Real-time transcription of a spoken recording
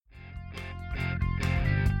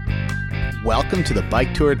Welcome to the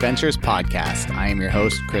Bike Tour Adventures podcast. I am your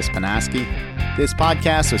host, Chris Panaski. This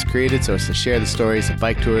podcast was created so as to share the stories of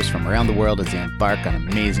bike tours from around the world as they embark on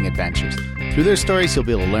amazing adventures. Through their stories, you'll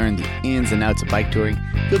be able to learn the ins and outs of bike touring.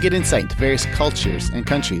 You'll get insight into various cultures and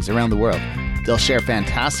countries around the world. They'll share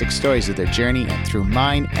fantastic stories of their journey, and through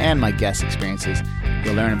mine and my guest experiences,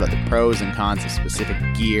 you'll learn about the pros and cons of specific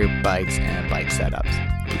gear, bikes, and bike setups.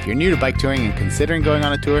 If you're new to bike touring and considering going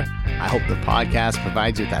on a tour, I hope the podcast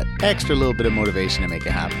provides you with that extra little bit of motivation to make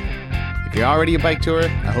it happen. If you're already a bike tourer,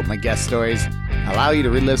 I hope my guest stories allow you to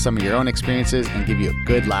relive some of your own experiences and give you a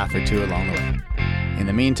good laugh or two along the way. In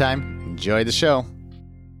the meantime, enjoy the show.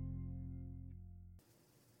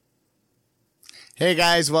 Hey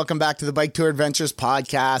guys, welcome back to the Bike Tour Adventures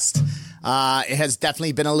podcast. It has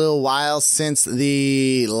definitely been a little while since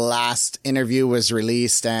the last interview was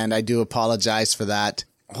released, and I do apologize for that.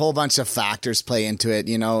 A whole bunch of factors play into it.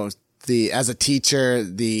 You know, as a teacher,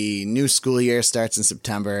 the new school year starts in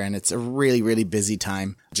September, and it's a really, really busy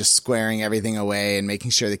time, just squaring everything away and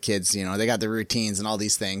making sure the kids, you know, they got their routines and all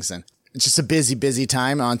these things. And it's just a busy, busy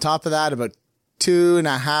time. On top of that, about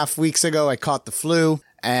 2.5 weeks ago, I caught the flu,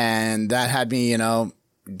 and that had me, you know,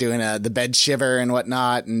 doing the bed shiver and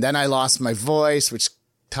whatnot. And then I lost my voice, which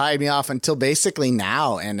tied me off until basically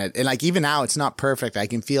now. And like, even now, it's not perfect. I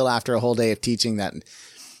can feel after a whole day of teaching that,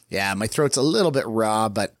 yeah, my throat's a little bit raw,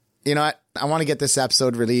 but you know what? I want to get this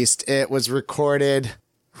episode released. It was recorded,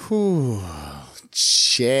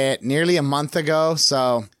 nearly a month ago.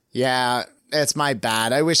 So yeah, it's my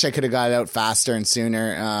bad. I wish I could have got it out faster and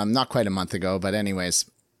sooner. Not quite a month ago, but anyways,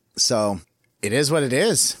 so it is what it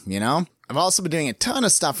is, you know? I've also been doing a ton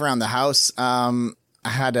of stuff around the house. I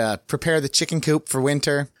had to prepare the chicken coop for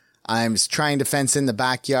winter. I'm trying to fence in the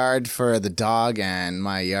backyard for the dog, and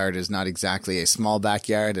my yard is not exactly a small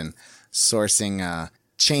backyard, and sourcing a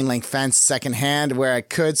chain link fence secondhand where I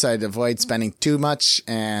could, so I'd avoid spending too much.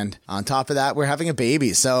 And on top of that, we're having a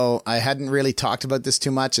baby. So I hadn't really talked about this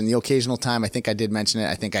too much, and the occasional time I think I did mention it.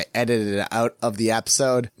 I think I edited it out of the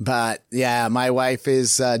episode, but yeah, my wife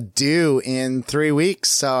is due in 3 weeks.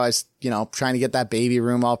 So I was, you know, trying to get that baby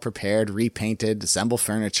room all prepared, repainted, assemble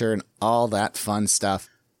furniture, and all that fun stuff.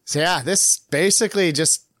 So yeah, this basically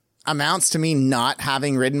just amounts to me not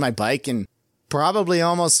having ridden my bike in probably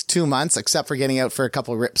almost 2 months, except for getting out for a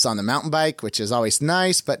couple rips on the mountain bike, which is always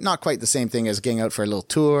nice, but not quite the same thing as getting out for a little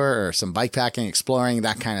tour or some bike packing, exploring,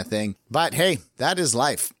 that kind of thing. But hey, that is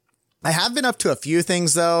life. I have been up to a few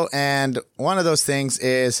things though, and one of those things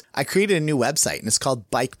is I created a new website, and it's called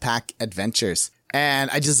Bike Pack Adventures.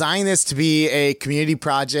 And I designed this to be a community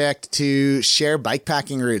project to share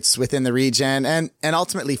bikepacking routes within the region and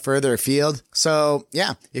ultimately further afield. So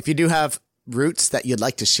yeah, if you do have routes that you'd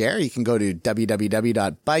like to share, you can go to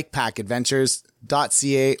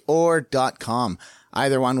www.bikepackadventures.ca or .com.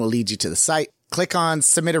 Either one will lead you to the site. Click on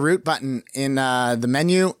Submit a Route button in the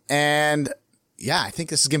menu. And yeah, I think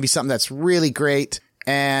this is going to be something that's really great.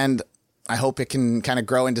 And I hope it can kind of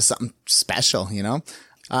grow into something special, you know?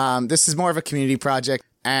 This is more of a community project,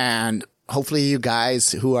 and hopefully you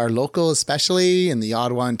guys who are local, especially in the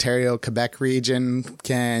Ottawa, Ontario, Quebec region,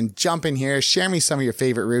 can jump in here, share me some of your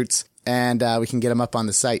favorite routes, and we can get them up on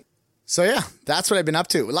the site. So yeah, that's what I've been up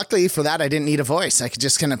to. Luckily for that, I didn't need a voice. I could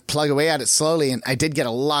just kind of plug away at it slowly, and I did get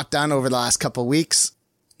a lot done over the last couple of weeks.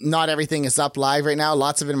 Not everything is up live right now.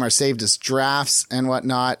 Lots of them are saved as drafts and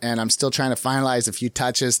whatnot, and I'm still trying to finalize a few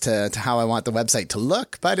touches to how I want the website to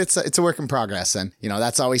look, but it's a work in progress, and you know,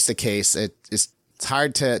 that's always the case. It's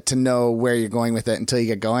hard to know where you're going with it until you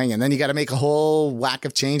get going, and then you got to make a whole whack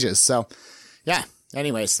of changes. So yeah,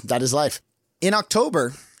 anyways, that is life. In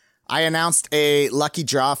October, I announced a lucky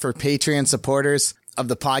draw for Patreon supporters of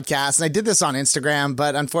the podcast, and I did this on Instagram,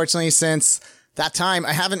 but unfortunately, since that time,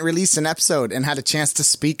 I haven't released an episode and had a chance to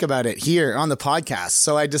speak about it here on the podcast.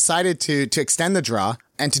 So I decided to extend the draw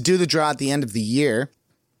and to do the draw at the end of the year.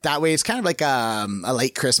 That way, it's kind of like a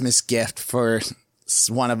late Christmas gift for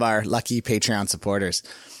one of our lucky Patreon supporters.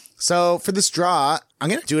 So for this draw, I'm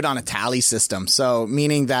going to do it on a tally system. So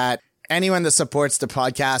meaning that anyone that supports the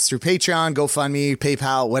podcast through Patreon, GoFundMe,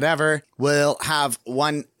 PayPal, whatever, will have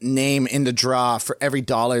one name in the draw for every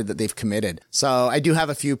dollar that they've committed. So I do have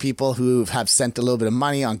a few people who have sent a little bit of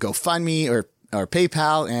money on GoFundMe or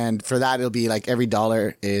PayPal. And for that, it'll be like every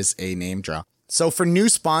dollar is a name draw. So for new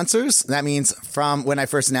sponsors, that means from when I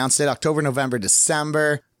first announced it, October, November,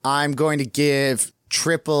 December, I'm going to give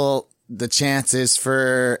triple the chances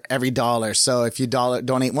for every dollar. So if you donate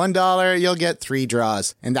 $1, you'll get 3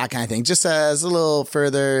 draws and that kind of thing, just as a little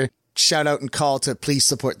further shout out and call to please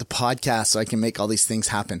support the podcast so I can make all these things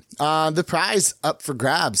happen. The prize up for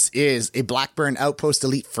grabs is a Blackburn Outpost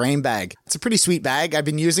Elite frame bag. It's a pretty sweet bag. I've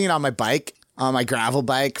been using it on my bike, on my gravel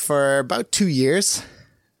bike for about 2 years.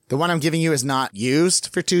 The one I'm giving you is not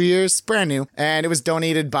used for 2 years. It's brand new. And it was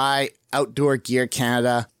donated by Outdoor Gear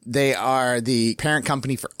Canada. They are the parent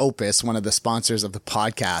company for Opus, one of the sponsors of the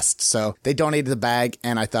podcast. So they donated the bag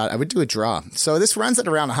and I thought I would do a draw. So this runs at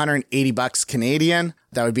around $180 Canadian.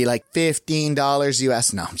 That would be like $15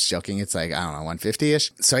 US. No, I'm just joking. It's like, I don't know,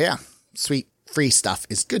 150-ish. So yeah, sweet free stuff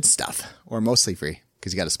is good stuff, or mostly free,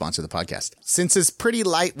 because you got to sponsor the podcast. Since it's pretty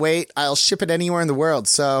lightweight, I'll ship it anywhere in the world.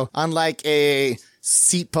 So unlike a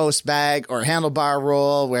seat post bag or handlebar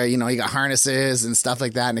roll where, you got harnesses and stuff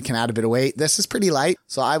like that and it can add a bit of weight, this is pretty light.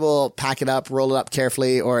 So I will pack it up, roll it up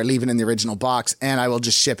carefully, or leave it in the original box, and I will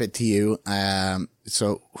just ship it to you.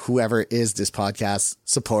 So whoever is this podcast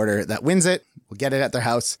supporter that wins it will get it at their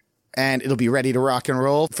house and it'll be ready to rock and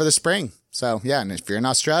roll for the spring. So yeah, and if you're in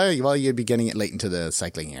Australia, well, you'd be getting it late into the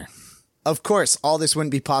cycling year. Of course, all this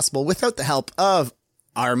wouldn't be possible without the help of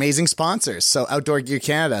our amazing sponsors. So Outdoor Gear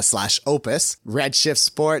Canada /Opus, Redshift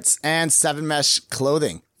Sports, and 7Mesh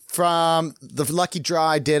Clothing. From the lucky draw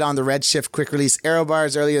I did on the Redshift quick release aero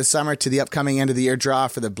bars earlier this summer to the upcoming end of the year draw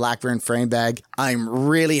for the Blackburn frame bag, I'm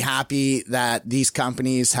really happy that these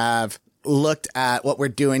companies have looked at what we're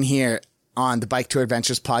doing here on the Bike Tour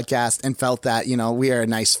Adventures podcast and felt that, we are a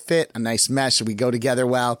nice fit, a nice mesh. We go together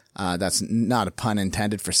well. That's not a pun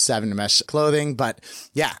intended for 7Mesh Clothing, but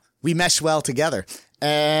yeah, we mesh well together.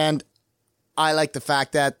 And I like the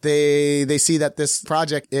fact that they see that this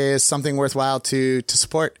project is something worthwhile to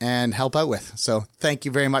support and help out with. So thank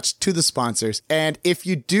you very much to the sponsors. And if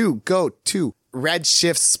you do go to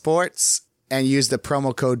Redshift Sports and use the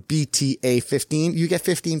promo code BTA15, you get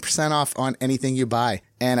 15% off on anything you buy.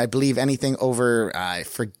 And I believe anything over, I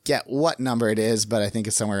forget what number it is, but I think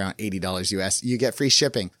it's somewhere around $80 US, you get free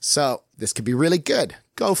shipping. So this could be really good.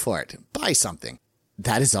 Go for it. Buy something.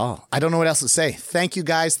 That is all. I don't know what else to say. Thank you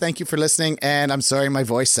guys. Thank you for listening. And I'm sorry my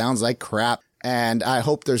voice sounds like crap. And I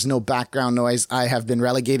hope there's no background noise. I have been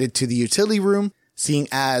relegated to the utility room, seeing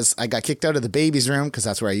as I got kicked out of the baby's room because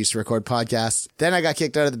that's where I used to record podcasts. Then I got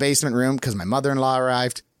kicked out of the basement room because my mother-in-law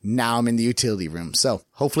arrived. Now I'm in the utility room. So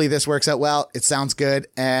hopefully this works out well. It sounds good,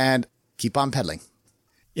 and keep on pedaling.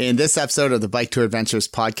 In this episode of the Bike Tour Adventures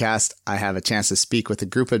podcast, I have a chance to speak with a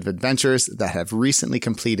group of adventurers that have recently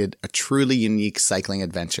completed a truly unique cycling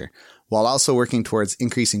adventure, while also working towards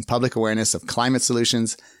increasing public awareness of climate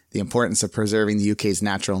solutions, the importance of preserving the UK's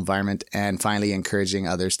natural environment, and finally encouraging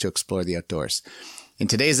others to explore the outdoors. In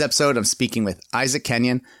today's episode, I'm speaking with Isaac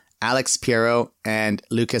Kenyon, Alex Piero, and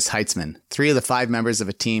Lucas Heitzman, 3 of the 5 members of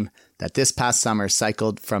a team that this past summer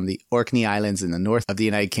cycled from the Orkney Islands in the north of the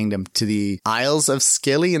United Kingdom to the Isles of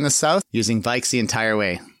Scilly in the south, using bikes the entire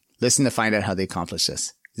way. Listen to find out how they accomplished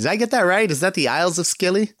this. Did I get that right? Is that the Isles of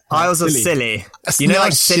Scilly? Isles of Scilly. You know,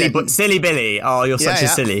 like silly Billy. Oh, you're such a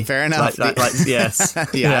silly. Fair enough. Yes.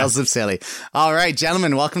 The Isles of Scilly. All right,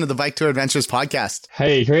 gentlemen, welcome to the Bike Tour Adventures podcast.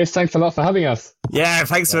 Hey, Chris, thanks a lot for having us. Yeah,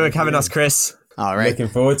 thanks for having us, Chris. All right. Looking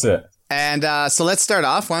forward to it. And so let's start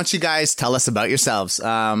off. Why don't you guys tell us about yourselves?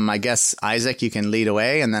 I guess, Isaac, you can lead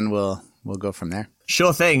away, and then we'll go from there.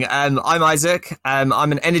 Sure thing. I'm Isaac. I'm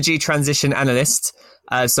an energy transition analyst.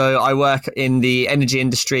 So I work in the energy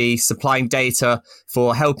industry, supplying data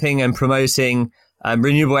for helping and promoting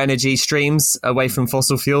renewable energy streams away from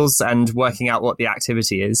fossil fuels and working out what the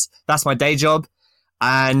activity is. That's my day job.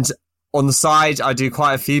 And on the side, I do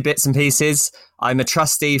quite a few bits and pieces. I'm a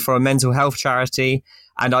trustee for a mental health charity,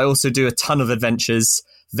 and I also do a ton of adventures,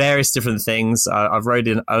 various different things. I've rode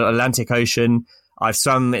in Atlantic Ocean, I've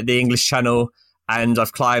swum the English Channel, and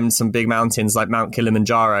I've climbed some big mountains like Mount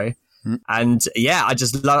Kilimanjaro. And yeah, I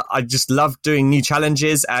just love doing new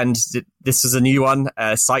challenges, and this is a new one,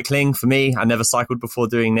 cycling for me. I never cycled before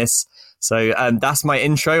doing this. So that's my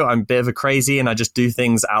intro. I'm a bit of a crazy, and I just do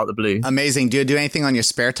things out of the blue. Amazing. Do you do anything on your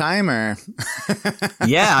spare time, or?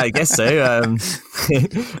 Yeah, I guess so.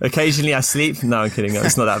 Occasionally I sleep. No, I'm kidding.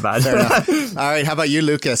 It's not that bad. Fair enough. All right. How about you,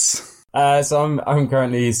 Lucas? So I'm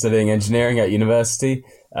currently studying engineering at university.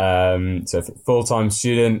 So full-time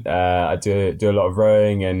student. I do a lot of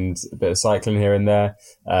rowing and a bit of cycling here and there.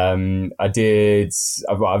 I've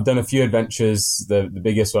done a few adventures. The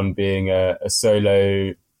biggest one being a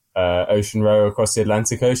solo ocean row across the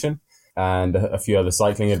Atlantic Ocean, and a few other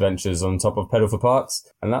cycling adventures on top of Pedal for Parks.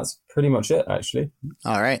 And that's pretty much it, actually.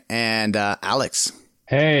 All right. And Alex.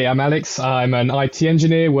 Hey, I'm Alex. I'm an IT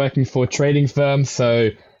engineer working for a trading firm. So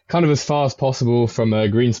kind of as far as possible from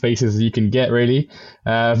green spaces as you can get, really.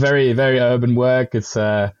 Very, very urban work. It's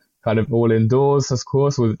kind of all indoors, of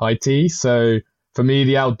course, with IT. So for me,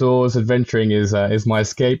 the outdoors adventuring is my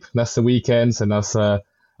escape. That's the weekends and that's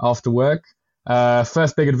after work.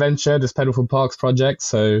 First big adventure, this Pedal for Parks project.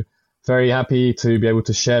 So very happy to be able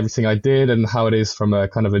to share everything I did and how it is from a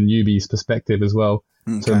kind of a newbie's perspective as well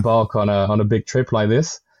to embark on a big trip like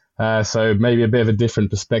this. So maybe a bit of a different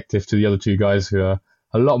perspective to the other two guys who are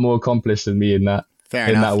a lot more accomplished than me in that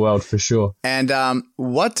that world for sure. And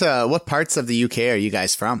what parts of the UK are you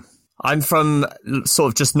guys from? I'm from sort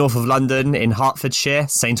of just north of London in Hertfordshire,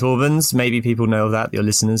 St Albans. Maybe people know that, your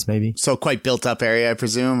listeners, maybe. So quite built up area, I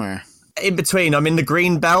presume, or? In between, I'm in the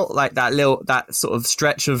green belt, like that sort of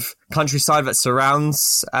stretch of countryside that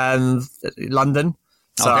surrounds London.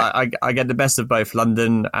 So I get the best of both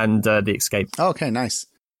London and the escape. Okay, nice.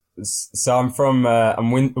 So I'm from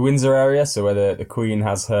Windsor area, so where the Queen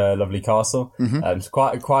has her lovely castle. It's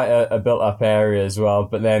quite a built up area as well.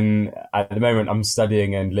 But then at the moment I'm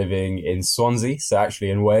studying and living in Swansea, so actually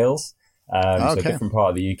in Wales, so a different part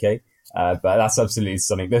of the UK. But that's absolutely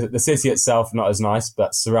stunning. The city itself not as nice,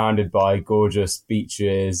 but surrounded by gorgeous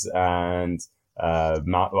beaches and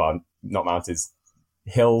not mountains.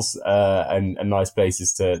 Hills and nice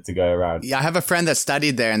places to go around. Yeah, I have a friend that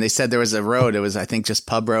studied there, and they said there was a road. It was, I think, just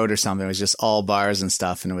Pub Road or something. It was just all bars and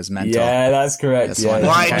stuff, and it was mental. Yeah, that's correct.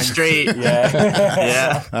 Wine Street.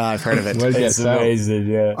 Yeah. I've heard of it. It's amazing.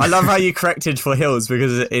 Yeah. I love how you corrected for hills,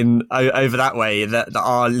 because in over that way there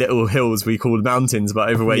are little hills we call mountains, but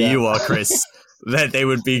over where you are, Chris, they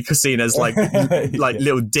would be seen as like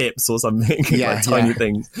little dips or something, like tiny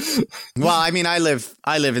things. Well, I mean, I live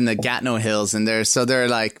in the Gatineau Hills, and they're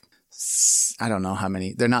like, I don't know how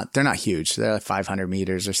many. They're not huge. They're like 500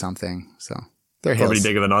 meters or something. So they're probably hills.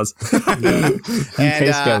 bigger than us.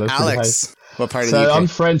 And Alex, what part of the UK? So I'm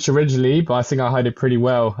French originally, but I think I hide it pretty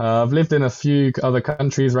well. I've lived in a few other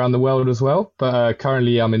countries around the world as well, but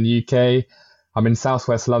currently I'm in the UK. I'm in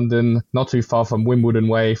southwest London, not too far from Wimbledon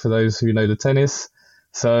Way, for those who know the tennis.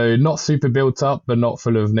 So not super built up, but not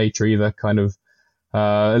full of nature either, kind of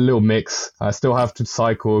a little mix. I still have to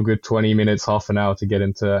cycle a good 20 minutes, half an hour to get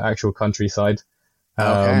into actual countryside.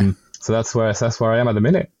 So that's where I am at the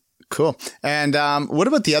minute. Cool. And what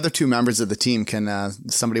about the other two members of the team? Can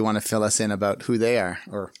somebody want to fill us in about who they are?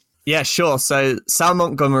 Or Yeah, sure. So Sal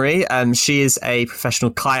Montgomery, she is a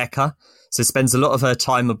professional kayaker. So spends a lot of her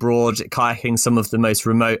time abroad kayaking some of the most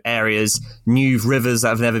remote areas, new rivers that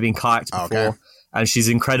have never been kayaked before. Okay. And she's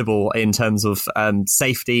incredible in terms of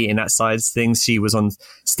safety in that side of things. She was on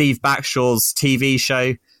Steve Backshaw's TV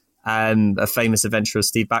show, a famous adventure of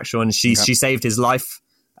Steve Backshaw, and she saved his life.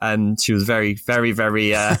 She was very, very,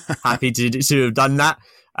 very happy to have done that.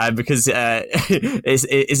 Because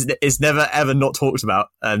it's never ever not talked about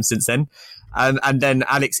since then. And then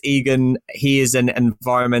Alex Egan, he is an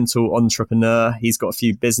environmental entrepreneur. He's got a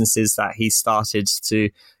few businesses that he started to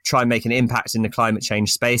try and make an impact in the climate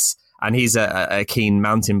change space. And he's a keen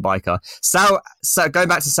mountain biker. Sal, going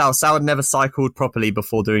back to Sal had never cycled properly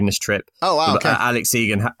before doing this trip. Oh, wow. Okay. Alex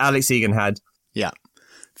Egan had. Yeah.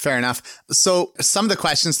 Fair enough. So some of the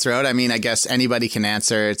questions throughout, I mean, I guess anybody can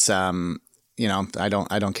answer. It's, I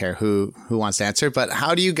don't care who wants to answer, but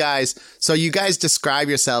how do you guys describe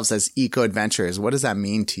yourselves as eco-adventurers? What does that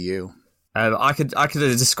mean to you? I could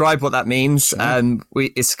describe what that means. Sure.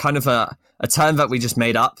 It's kind of a term that we just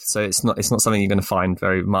made up. So it's not something you're going to find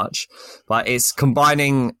very much, but it's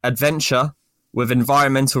combining adventure with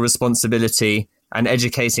environmental responsibility and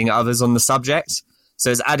educating others on the subject. So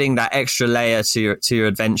it's adding that extra layer to your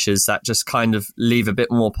adventures that just kind of leave a bit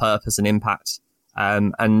more purpose and impact.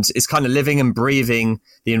 And it's kind of living and breathing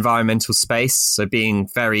the environmental space. So being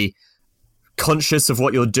very conscious of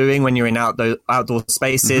what you're doing when you're in outdoor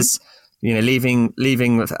spaces, leaving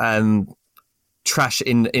trash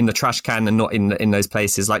in the trash can and not in those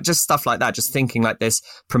places, like just stuff like that, just thinking like this,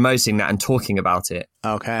 promoting that and talking about it.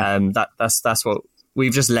 Okay. That's what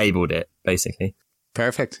we've just labeled it basically.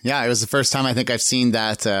 Perfect. Yeah. It was the first time I think I've seen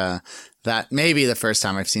that maybe the first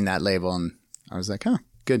time I've seen that label, and I was like, oh,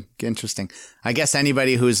 good. Interesting. I guess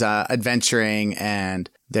anybody who's adventuring and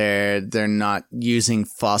they're not using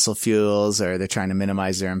fossil fuels or they're trying to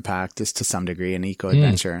minimize their impact is to some degree an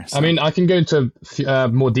eco-adventure. So. I mean, I can go into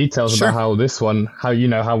more details about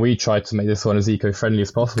how we try to make this one as eco-friendly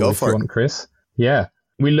as possible. Go for it. You want, Chris. Yeah.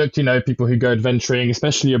 We looked, people who go adventuring,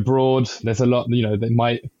 especially abroad. There's a lot, they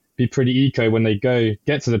might be pretty eco when they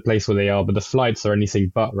get to the place where they are, but the flights are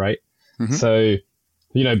anything but, right? Mm-hmm. So,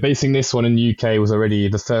 basing this one in the UK was already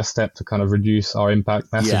the first step to kind of reduce our impact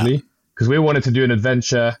massively. Because we wanted to do an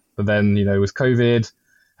adventure, but then, it was COVID.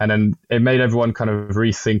 And then it made everyone kind of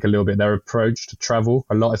rethink a little bit their approach to travel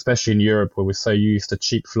a lot, especially in Europe, where we're so used to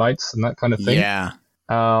cheap flights and that kind of thing. Yeah.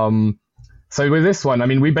 So with this one, I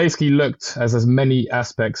mean, we basically looked as many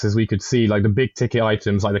aspects as we could see, like the big ticket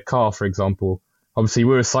items, like the car, for example. Obviously,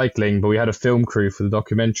 we were cycling, but we had a film crew for the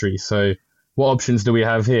documentary. So what options do we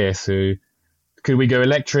have here? So could we go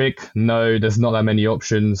electric? No, there's not that many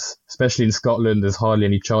options, especially in Scotland. There's hardly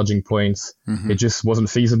any charging points. It just wasn't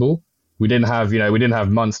feasible. We didn't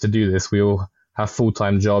have months to do this. We all have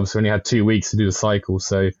full-time jobs. We only had 2 weeks to do the cycle.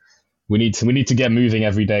 So we need to get moving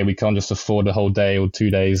every day. We can't just afford a whole day or 2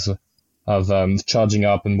 days of charging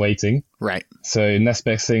up and waiting. Right. So next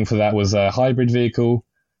best thing for that was a hybrid vehicle,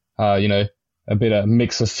 a bit of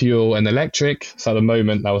mix of fuel and electric. So at the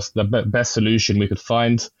moment, that was the best solution we could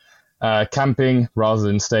find. Camping rather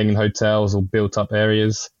than staying in hotels or built up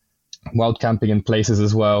areas. Wild camping in places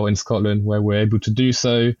as well in Scotland where we're able to do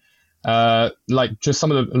so. Like just a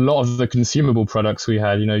lot of the consumable products we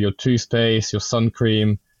had, your toothpaste, your sun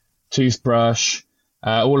cream, toothbrush,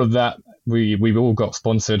 all of that. We've all got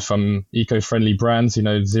sponsored from eco-friendly brands,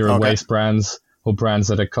 zero waste brands or brands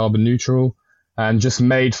that are carbon neutral and just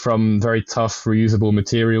made from very tough reusable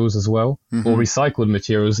materials as well, or recycled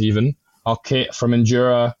materials even. Our kit from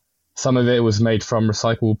Endura, some of it was made from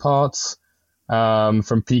recyclable parts, from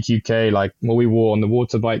PQK, like what we wore on the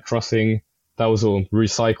water bike crossing, that was all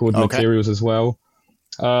recycled materials as well.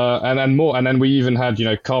 And then we even had,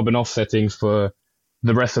 carbon offsetting for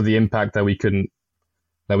the rest of the impact that we couldn't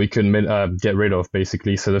get rid of,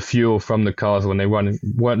 basically. So the fuel from the cars when they weren't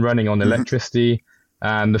running on electricity,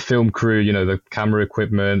 and the film crew, the camera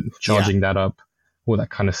equipment, charging that up, all that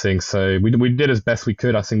kind of thing. So we did as best we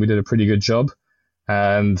could. I think we did a pretty good job.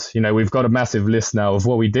 And, we've got a massive list now of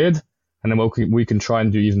what we did, and then we can try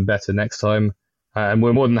and do even better next time. And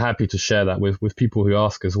we're more than happy to share that with people who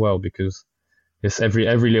ask as well, because it's every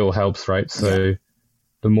little helps, right? So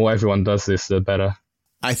the more everyone does this, the better.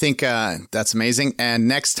 I think that's amazing. And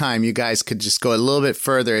next time you guys could just go a little bit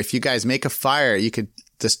further. If you guys make a fire, you could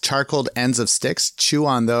just charcoal ends of sticks, chew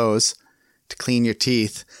on those to clean your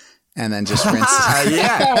teeth, and then just rinse it.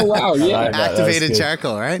 Yeah. Wow, yeah. Activated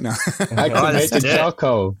charcoal, right? No. Activated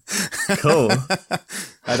charcoal. Cool.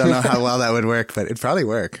 I don't know how well that would work, but it'd probably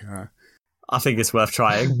work. I think it's worth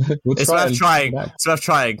trying. It's try worth trying. It's worth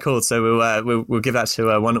trying. Cool. So we'll give that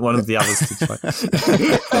to one of the others to try.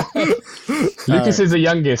 Lucas is the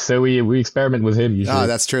youngest, so we experiment with him usually. Oh,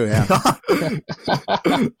 that's true. Yeah.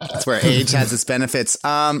 That's where age has its benefits.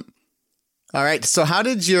 All right. So how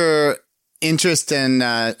did your interest in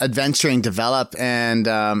adventuring develop, and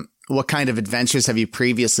what kind of adventures have you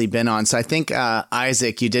previously been on? So I think,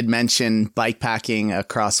 Isaac, you did mention bikepacking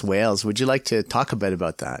across Wales. Would you like to talk a bit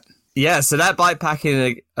about that? Yeah, so that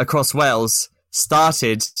bikepacking across Wales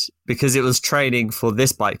started because it was training for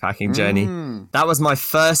this bikepacking journey. That was my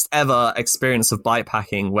first ever experience of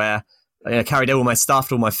bikepacking, where I carried all my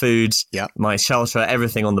stuff, all my food, my shelter,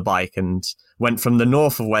 everything on the bike, and went from the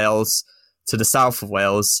north of Wales to the south of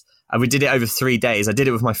Wales. And we did it over 3 days. I did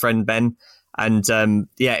it with my friend Ben. And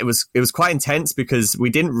it was quite intense because we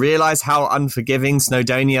didn't realize how unforgiving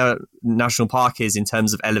Snowdonia National Park is in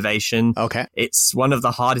terms of elevation. Okay. It's one of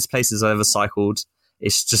the hardest places I've ever cycled.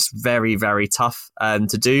 It's just very, very tough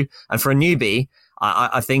to do. And for a newbie,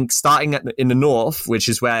 I think starting in the north, which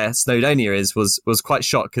is where Snowdonia is, was quite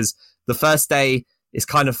shocked, because the first day is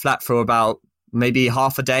kind of flat for about maybe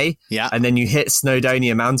half a day. Yeah. And then you hit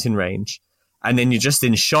Snowdonia mountain range. And then you're just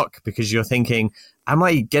in shock because you're thinking, am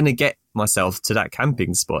I going to get myself to that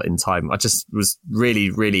camping spot in time? I just was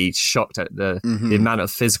really, really shocked at the amount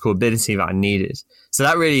of physical ability that I needed. So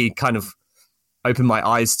that really kind of opened my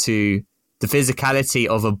eyes to the physicality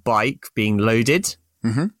of a bike being loaded.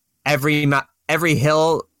 Every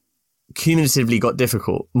hill cumulatively got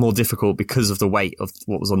more difficult because of the weight of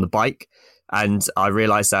what was on the bike. And I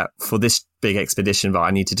realized that for this big expedition that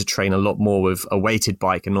I needed to train a lot more with a weighted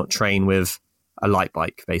bike and not train with a light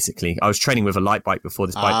bike, basically. I was training with a light bike before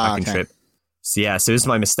this bikepacking trip. So it was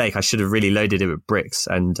my mistake. I should have really loaded it with bricks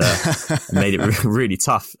and made it really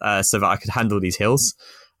tough so that I could handle these hills.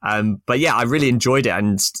 But yeah, I really enjoyed it.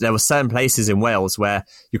 And there were certain places in Wales where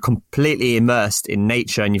you're completely immersed in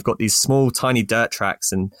nature, and you've got these small, tiny dirt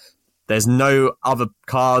tracks, and there's no other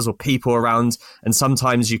cars or people around. And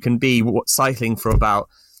sometimes you can be cycling for about,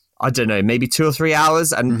 I don't know, maybe 2 or 3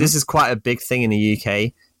 hours. And this is quite a big thing in the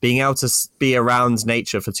UK. Being able to be around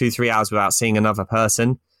nature for 2-3 hours without seeing another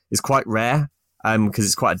person is quite rare, because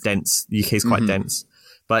it's quite dense. The UK is quite dense.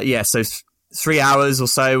 But yeah, so 3 hours or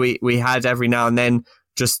so we had every now and then,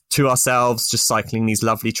 just to ourselves, just cycling these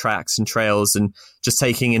lovely tracks and trails, and just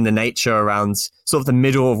taking in the nature around sort of the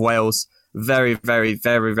middle of Wales. Very, very,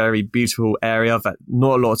 very, very beautiful area that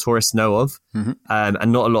not a lot of tourists know of,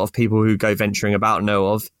 and not a lot of people who go venturing about know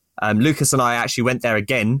of. Lucas and I actually went there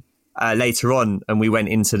again later on, and we went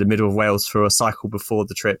into the middle of Wales for a cycle before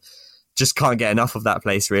the trip. Just can't get enough of that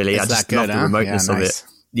place, really. I just love the remoteness of it.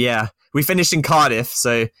 Yeah. We finished in Cardiff,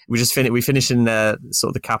 so we finished in sort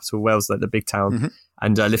of the capital of Wales, like the big town,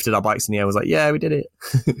 and lifted our bikes in the air. I was like, yeah, we did it.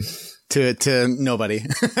 to nobody.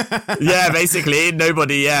 Yeah, basically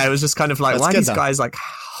nobody. Yeah, it was just kind of like, why are these guys like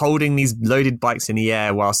holding these loaded bikes in the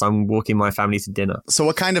air whilst I'm walking my family to dinner? So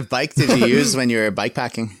what kind of bike did you use when you were bike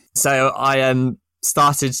packing? So I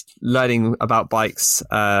started learning about bikes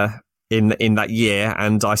in that year,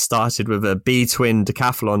 and I started with a B-Twin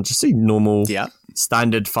Decathlon, just a normal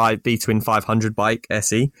standard B-Twin 500 bike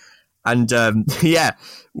SE. And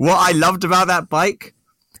what I loved about that bike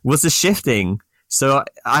was the shifting. So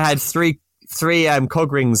I had three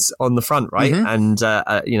cog rings on the front, right? And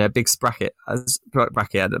a big sprocket at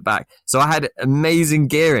the back. So I had amazing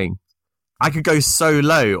gearing. I could go so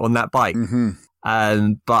low on that bike.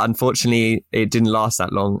 But unfortunately it didn't last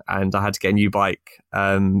that long, and I had to get a new bike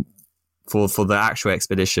for the actual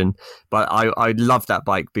expedition. But I loved that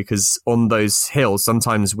bike because on those hills,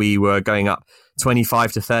 sometimes we were going up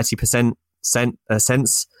 25 to 30%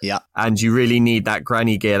 sense. Yeah. And you really need that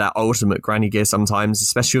granny gear, that ultimate granny gear sometimes,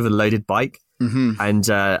 especially with a loaded bike. And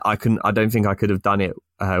I don't think I could have done it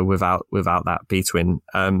without that B-Twin.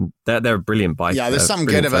 They're a brilliant bike. Yeah, there's something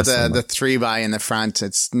good about the 3x in the front.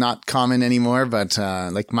 It's not common anymore, but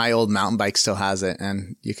like my old mountain bike still has it,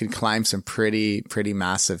 and you can climb some pretty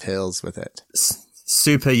massive hills with it.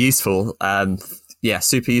 Super useful.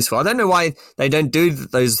 Super useful. I don't know why they don't do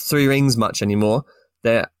those 3 rings much anymore.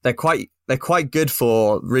 They're quite good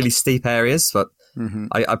for really steep areas, but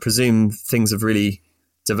I presume things have really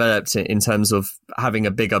developed in terms of having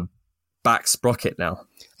a bigger back sprocket now.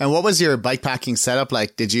 And what was your bike packing setup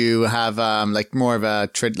like? Did you have like more of a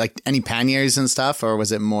like any panniers and stuff, or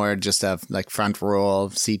was it more just a like front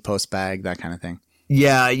roll, seat post bag, that kind of thing?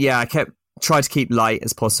 Yeah. I tried to keep light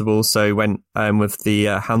as possible, so went with the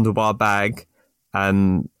handlebar bag,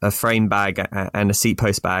 a frame bag, and a seat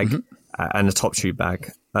post bag, and a top tube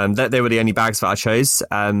bag. They were the only bags that I chose.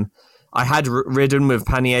 I had ridden with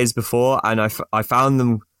panniers before, and I found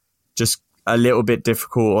them just a little bit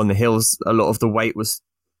difficult on the hills. A lot of the weight was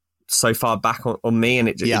so far back on me, and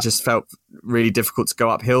it just felt really difficult to go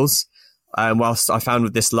up hills. Whilst I found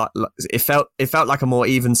with this, it felt like a more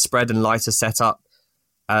even spread and lighter setup.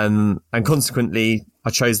 And consequently, I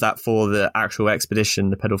chose that for the actual expedition,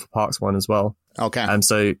 the Pedal for Parks one as well. Okay.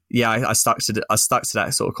 So yeah, I stuck to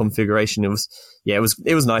that sort of configuration. It was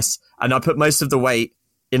nice, and I put most of the weight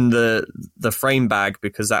in the frame bag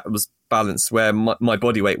because that was balanced where my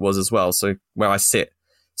body weight was as well. So where I sit,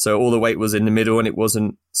 so all the weight was in the middle, and it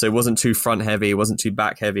wasn't too front heavy, it wasn't too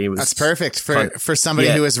back heavy. That's perfect for somebody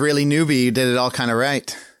who is really newbie. You did it all kind of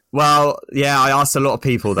right. Well, yeah, I asked a lot of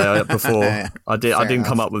people though before. I didn't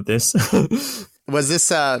come up with this. Was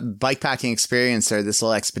this bike packing experience or this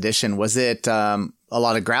little expedition, was it a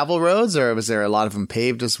lot of gravel roads, or was there a lot of them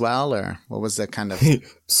paved as well, or what was the kind of...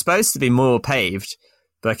 Supposed to be more paved,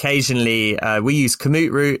 but occasionally we use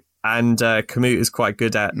Komoot route, and Komoot is quite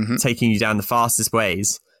good at taking you down the fastest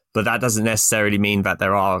ways, but that doesn't necessarily mean that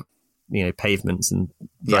there are pavements and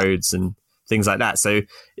roads and things like that. So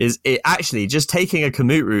is it actually just taking a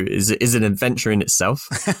Komoot route is an adventure in itself,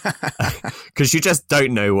 because you just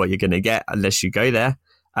don't know what you're going to get unless you go there.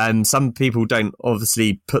 Some people don't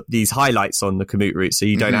obviously put these highlights on the Komoot route, so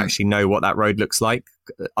you don't actually know what that road looks like.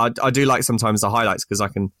 I do like sometimes the highlights because I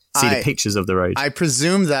can see the pictures of the road. I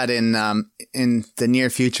presume that in the near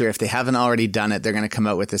future, if they haven't already done it, they're going to come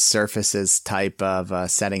out with a surfaces type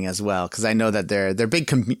of setting as well, because I know that their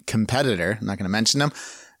big competitor, I'm not going to mention them,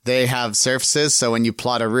 they have surfaces, so when you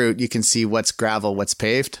plot a route, you can see what's gravel, what's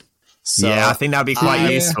paved. So yeah, I think that'd be quite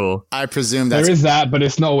useful. I presume there is that, but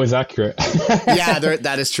it's not always accurate. Yeah,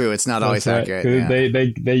 that is true. It's not always accurate. Yeah.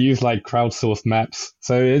 They use like crowdsourced maps,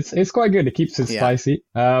 so it's quite good. It keeps it spicy.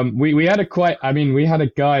 We had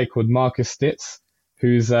a guy called Marcus Stitz,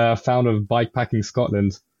 who's founder of Bikepacking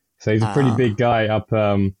Scotland. So he's a pretty big guy up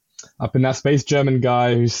in that space. German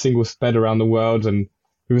guy who's single sped around the world, and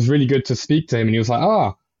it was really good to speak to him. And he was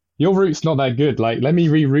like, your route's not that good. Like, let me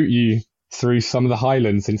reroute you through some of the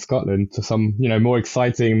highlands in Scotland to some, more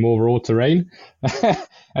exciting, more raw terrain.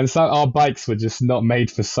 And so our bikes were just not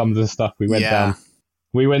made for some of the stuff we went down.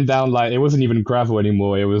 We went down like, it wasn't even gravel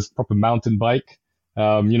anymore. It was proper mountain bike.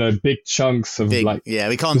 Big chunks of we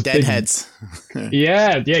call them deadheads.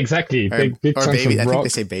 Yeah, exactly. Big chunks baby, of rock. I think they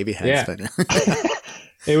say baby heads. Yeah. But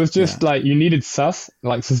it was just like, you needed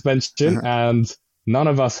like suspension, and none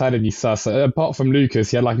of us had any sus apart from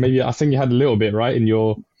Lucas. He had like, maybe, I think you had a little bit, right, in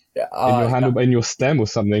your in your stem or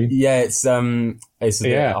something. Yeah, it's a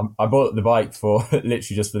bit, I bought the bike for literally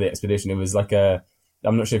just for the expedition. It was like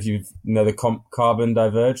I'm not sure if you know the Carbon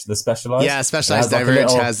Diverge, the Specialized. Yeah, Specialized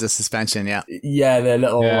Diverge has the suspension. Yeah, the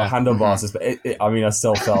little handlebars. But I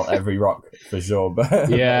still felt every rock for sure. But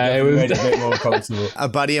it was made it a bit more comfortable. A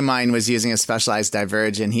buddy of mine was using a Specialized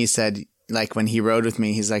Diverge, and he said, like, when he rode with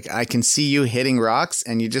me, he's like, I can see you hitting rocks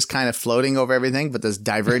and you're just kind of floating over everything. But this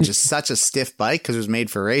Diverge is such a stiff bike because it was made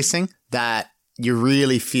for racing that you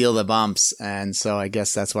really feel the bumps. And so I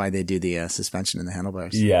guess that's why they do the suspension in the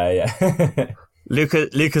handlebars. Yeah.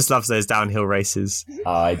 Lucas loves those downhill races.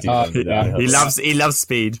 I do. He loves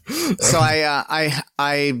speed. So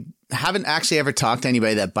I haven't actually ever talked to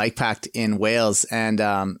anybody that bike packed in Wales, and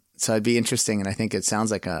so it'd be interesting. And I think it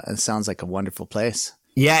sounds like a wonderful place.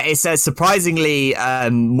 Yeah, it's surprisingly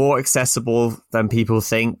more accessible than people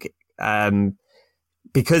think,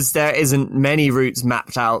 because there isn't many routes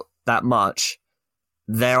mapped out that much.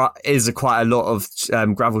 There is quite a lot of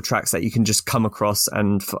gravel tracks that you can just come across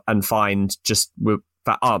and find just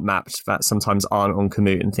that aren't mapped, that sometimes aren't on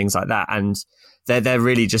Komoot and things like that. And they're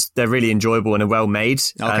really enjoyable and are well made.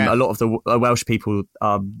 Okay. A lot of the Welsh people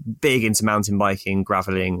are big into mountain biking,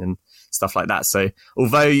 graveling, and stuff like that. So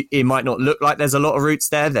although it might not look like there's a lot of routes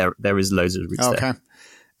there is loads of routes there. Okay.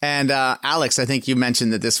 And Alex, I think you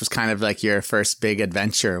mentioned that this was kind of like your first big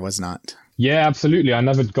adventure, was not? Yeah, absolutely. I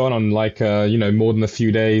never gone on like, more than a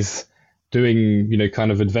few days doing,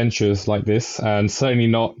 kind of adventures like this. And certainly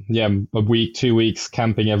not, a week, 2 weeks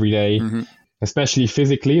camping every day, especially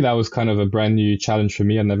physically. That was kind of a brand new challenge for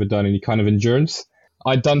me. I'd never done any kind of endurance.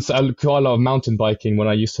 I'd done quite a lot of mountain biking when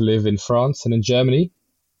I used to live in France and in Germany.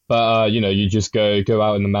 But, you just go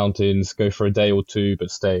out in the mountains, go for a day or two, but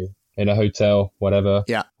stay in a hotel, whatever,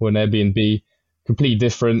 or an Airbnb, completely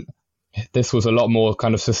different. This was a lot more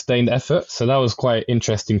kind of sustained effort. So that was quite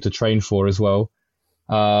interesting to train for as well.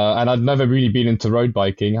 And I'd never really been into road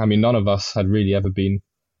biking. I mean, none of us had really ever been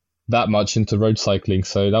that much into road cycling.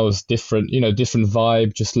 So that was different, different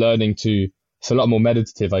vibe, just learning it's a lot more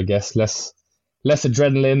meditative, I guess, less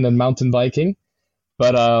adrenaline than mountain biking.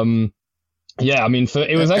 But,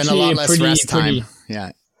 it was actually a pretty rest time.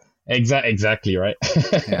 Yeah. Exactly. Right.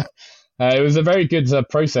 Yeah. It was a very good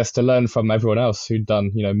process to learn from everyone else who'd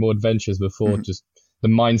done, more adventures before, just the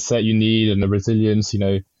mindset you need and the resilience,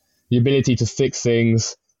 the ability to fix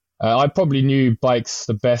things. I probably knew bikes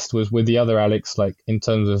the best was with the other Alex, like in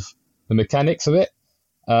terms of the mechanics of it.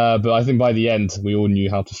 But I think by the end, we all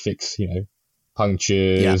knew how to fix,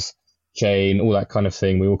 punctures, chain, all that kind of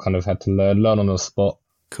thing. We all kind of had to learn on the spot.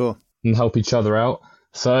 Cool. And help each other out.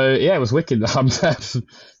 So yeah, it was wicked.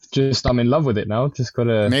 I'm in love with it now. Just got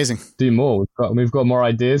to do more. We've got more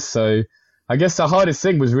ideas. So I guess the hardest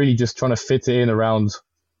thing was really just trying to fit it in around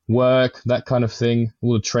work, that kind of thing,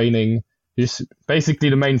 all the training. Just basically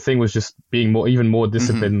the main thing was just being even more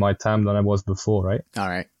disciplined in my time than I was before, right? All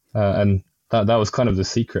right. And that was kind of the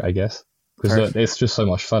secret, I guess, because it's just so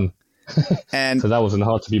much fun. And so that wasn't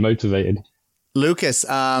hard to be motivated. Lucas,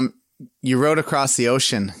 you rode across the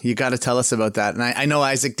ocean. You got to tell us about that. And I know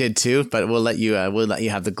Isaac did too, but we'll let you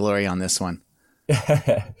have the glory on this one.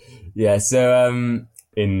 Yeah. So,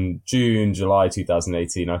 in July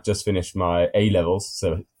 2018, I just finished my A-levels.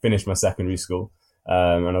 So finished my secondary school.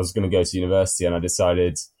 And I was going to go to university, and I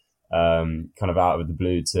decided, kind of out of the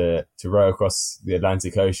blue to row across the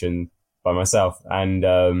Atlantic Ocean by myself. And,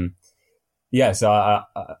 so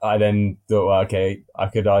I then thought, well, okay, I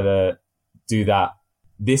could either do that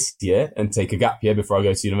this year and take a gap year before I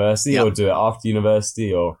go to university, or do it after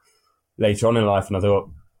university or later on in life. And I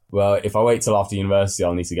thought, well, if I wait till after university,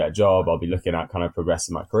 I'll need to get a job. I'll be looking at kind of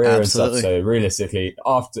progressing my career and stuff. So realistically,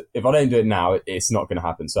 if I don't do it now, it's not going to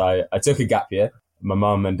happen. So I took a gap year. My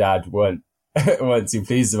mum and dad weren't too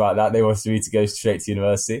pleased about that. They wanted me to go straight to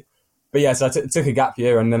university. But yeah, so I took a gap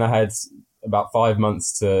year, and then I had about 5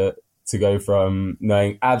 months to go from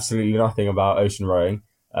knowing absolutely nothing about ocean rowing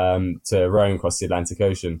to rowing across the Atlantic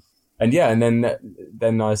Ocean. And yeah, and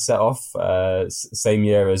then I set off same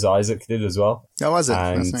year as Isaac did as well. Oh, was it?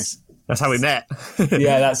 That's nice. That's how we met.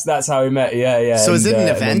 Yeah, that's how we met. Yeah. So is it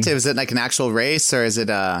an event? Is it like an actual race, or is it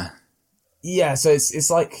Yeah, so it's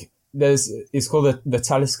like it's called the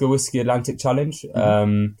Talisker Whiskey Atlantic Challenge.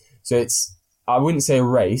 So I wouldn't say a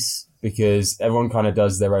race, because everyone kind of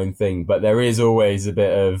does their own thing, but there is always a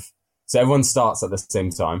bit of, so everyone starts at the same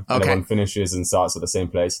time, and everyone finishes and starts at the same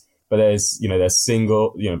place. But there's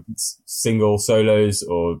single solos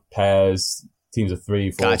or pairs, teams of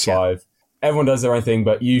 3, 4, 5. Everyone does their own thing,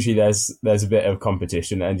 but usually there's a bit of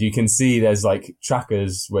competition, and you can see there's like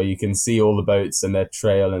trackers where you can see all the boats and their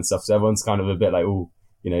trail and stuff. So everyone's kind of a bit like, oh,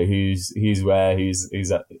 who's where,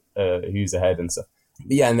 who's ahead and stuff.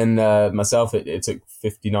 But yeah, and then myself, it took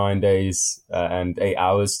 59 days and 8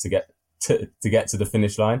 hours to get to the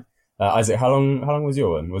finish line. Isaac, how long was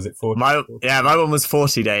your one? Was it 40? My one was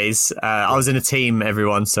 40 days. I was in a team,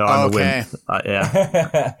 everyone, so I'm a wimp.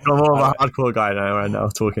 Yeah. I'm more of a hardcore guy right now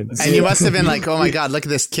talking. And you must have been like, oh my God, look at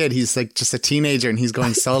this kid. He's like just a teenager and he's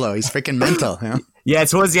going solo. He's freaking mental. You know? Yeah,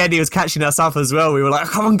 towards the end, he was catching us up as well. We were like,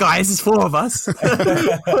 come on, guys, there's 4 of us.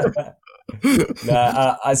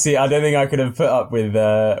 I see. I don't think I could have put up with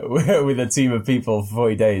a team of people for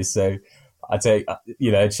 40 days. So I take,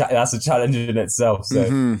 that's a challenge in itself.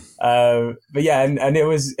 So, but yeah, and it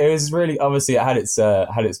was really, obviously it had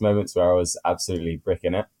its moments where I was absolutely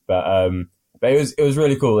bricking it, but it was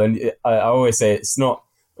really cool. And I always say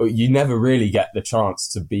you never really get the chance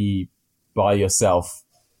to be by yourself,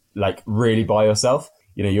 like really by yourself.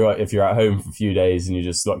 If you're at home for a few days and you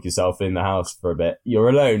just lock yourself in the house for a bit, you're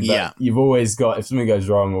alone. But you've always got, if something goes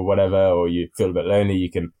wrong or whatever, or you feel a bit lonely,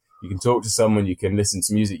 you can talk to someone, you can listen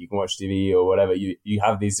to music, you can watch TV or whatever. You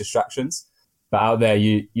have these distractions. But out there,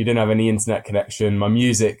 you didn't have any internet connection. My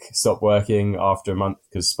music stopped working after a month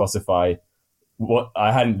because Spotify,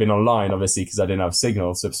 I hadn't been online, obviously, because I didn't have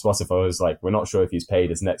signal. So Spotify was like, we're not sure if he's paid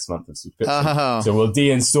his next month of subscription. So we'll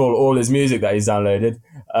deinstall all his music that he's downloaded,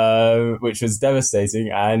 which was devastating.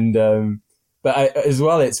 And, but as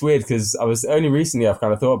well, it's weird because only recently I've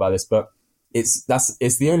kind of thought about this, but it's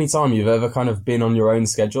the only time you've ever kind of been on your own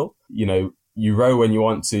schedule. You row when you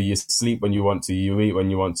want to, you sleep when you want to, you eat when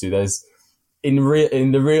you want to. There's, in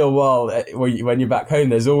the real world, when you're back home,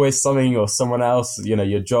 there's always something or someone else,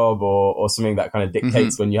 your job or something that kind of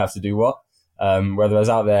dictates when you have to do what. Whether I was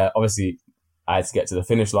out there, obviously I had to get to the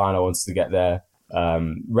finish line. I wanted to get there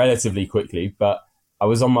relatively quickly, but I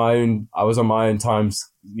was on my own times,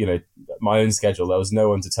 my own schedule. There was no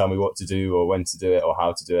one to tell me what to do or when to do it or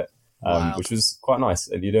how to do it, which was quite nice.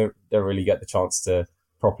 And you don't really get the chance to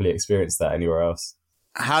properly experience that anywhere else.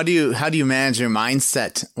 How do you manage your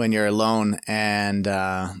mindset when you're alone? And,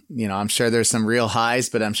 I'm sure there's some real highs,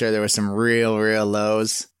 but I'm sure there were some real, real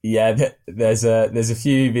lows. Yeah. There's a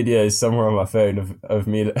few videos somewhere on my phone of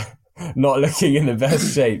me not looking in the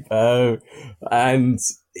best shape. And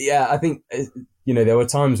yeah, I think, there were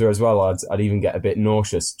times where as well, I'd even get a bit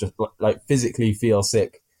nauseous, just like physically feel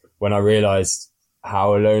sick when I realized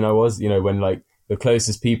how alone I was, when like, the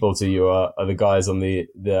closest people to you are the guys on the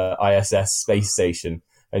ISS space station,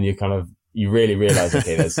 and you really realize,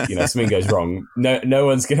 okay, there's, something goes wrong. No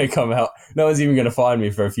one's going to come out. No one's even going to find me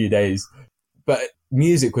for a few days. But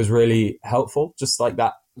music was really helpful. Just like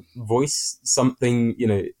that voice, something,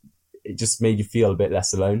 it just made you feel a bit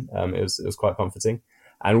less alone. It was quite comforting.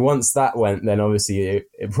 And once that went, then obviously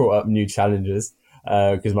it brought up new challenges,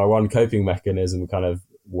 because my one coping mechanism kind of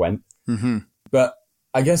went. Mm-hmm. But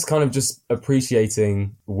I guess kind of just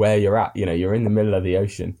appreciating where you're at. You're in the middle of the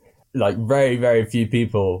ocean. Like very, very few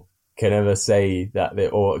people can ever say that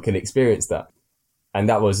or can experience that. And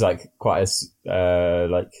that was like quite I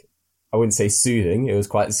wouldn't say soothing. It was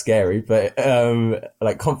quite scary, but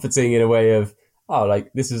like comforting in a way of, oh,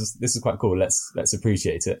 like this is quite cool. Let's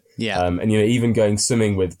appreciate it. Yeah. And even going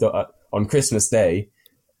swimming on Christmas Day,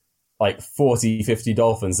 like 40, 50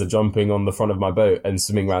 dolphins are jumping on the front of my boat and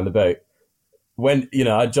swimming around the boat. When,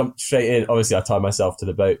 I jumped straight in, obviously I tied myself to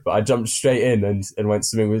the boat, but I jumped straight in and went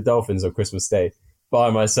swimming with dolphins on Christmas Day by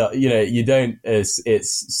myself.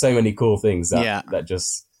 It's so many cool things that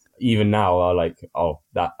just, even now are like, oh,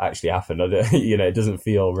 that actually happened. It doesn't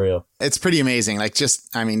feel real. It's pretty amazing. Like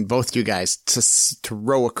both you guys to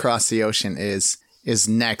row across the ocean is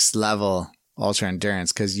next level ultra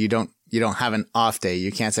endurance. Cause you don't have an off day.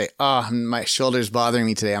 You can't say, oh, my shoulder's bothering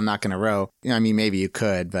me today, I'm not going to row. Maybe you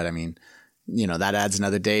could, but that adds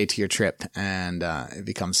another day to your trip, and it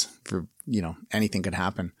becomes, anything could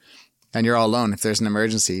happen. And you're all alone. If there's an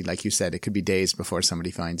emergency, like you said, it could be days before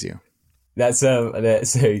somebody finds you. That's so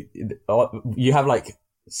you have like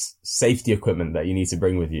safety equipment that you need to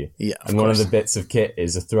bring with you. Yeah, and one of the bits of kit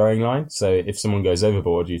is a throwing line. So if someone goes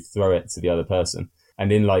overboard, you throw it to the other person.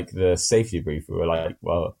 And in like the safety brief, we were like,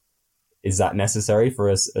 well, is that necessary for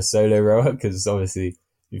a solo rower? Because obviously,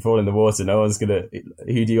 you fall in the water, no one's gonna.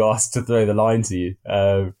 Who do you ask to throw the line to you?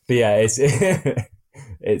 But yeah, it's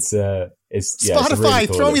Spotify, it's a really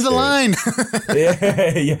cool throw me the line.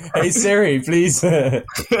 yeah. Hey Siri, please.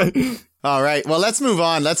 All right, well, let's move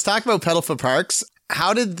on. Let's talk about Pedal for Parks.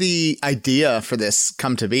 How did the idea for this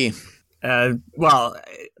come to be? The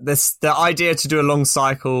idea to do a long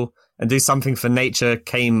cycle and do something for nature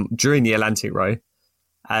came during the Atlantic Row.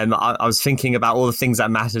 I was thinking about all the things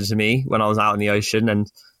that mattered to me when I was out in the ocean, and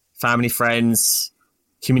family, friends,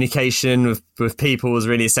 communication with people was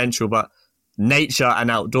really essential, but nature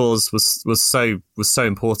and outdoors was so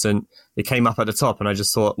important. It came up at the top, and I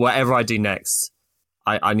just thought, whatever I do next,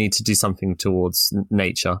 I need to do something towards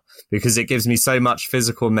nature, because it gives me so much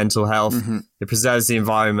physical and mental health. It preserves the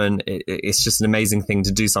environment. It's just an amazing thing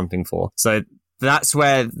to do something for. So that's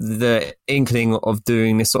where the inkling of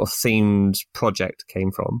doing this sort of themed project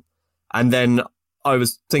came from. And then I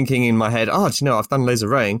was thinking in my head, do you know, I've done loads of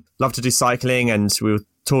rowing, love to do cycling. And we were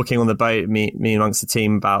talking on the boat, me amongst the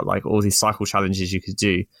team, about like all these cycle challenges you could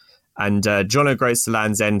do. And John O'Groats to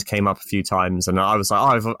Land's End came up a few times, and I was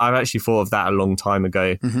like, I've actually thought of that a long time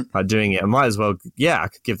ago, about doing it. I might as well, I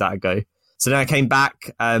could give that a go. So then I came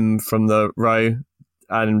back from the row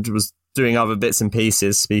and was doing other bits and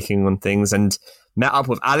pieces, speaking on things, and met up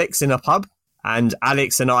with Alex in a pub. And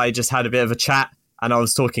Alex and I just had a bit of a chat, and I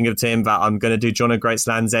was talking to him about, I'm going to do John O'Groats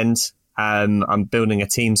Land's End. I'm building a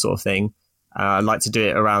team sort of thing. I'd like to do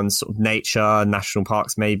it around sort of nature, national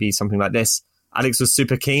parks, maybe something like this. Alex was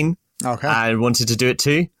super keen and wanted to do it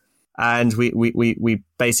too. And we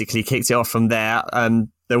basically kicked it off from there.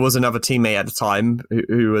 There was another teammate at the time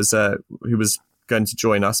who was going to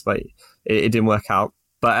join us, but it didn't work out.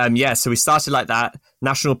 But so we started like that.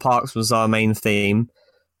 National parks was our main theme.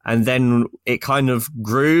 And then it kind of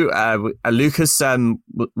grew. Lucas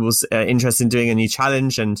was interested in doing a new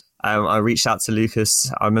challenge, and I reached out to Lucas.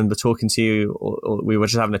 I remember talking to you, or we were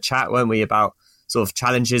just having a chat, weren't we, about sort of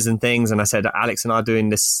challenges and things. And I said, Alex and I are doing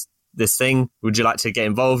this thing. Would you like to get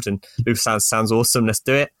involved? And Lucas sounds awesome. Let's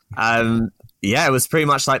do it. It was pretty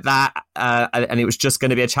much like that. And it was just going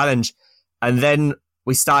to be a challenge. And then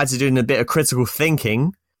we started doing a bit of critical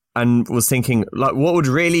thinking, and was thinking, like, what would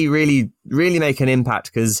really, really, really make an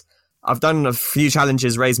impact? Because I've done a few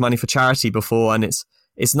challenges, raise money for charity before, and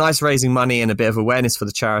it's nice raising money and a bit of awareness for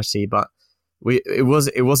the charity, but it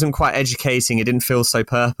wasn't quite educating. It didn't feel so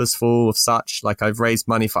purposeful of such. Like, I've raised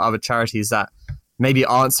money for other charities that maybe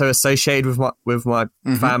aren't so associated with my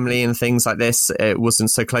family and things like this. It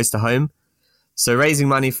wasn't so close to home. So raising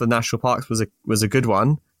money for national parks was a good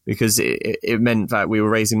one, because it meant that we were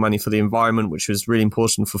raising money for the environment, which was really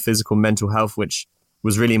important for physical and mental health, which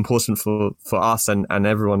was really important for us and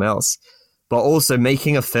everyone else. But also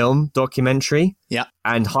making a film documentary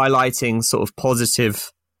and highlighting sort of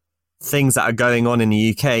positive things that are going on in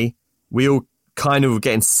the UK. We all kind of were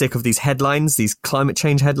getting sick of these headlines, these climate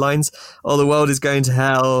change headlines. Oh, the world is going to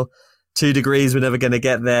hell. 2 degrees, we're never going to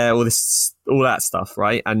get there. All that stuff,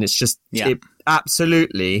 right? And it's just, it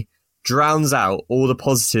absolutely drowns out all the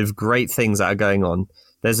positive, great things that are going on.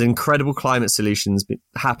 There's incredible climate solutions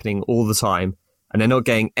happening all the time, and they're not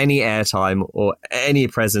getting any airtime or any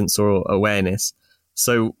presence or awareness.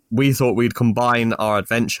 So we thought we'd combine our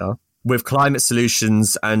adventure with climate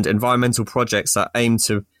solutions and environmental projects that aim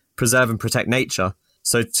to preserve and protect nature.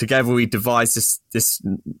 So together we devised this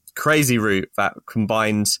crazy route that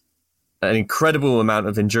combined an incredible amount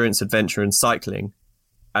of endurance, adventure and cycling,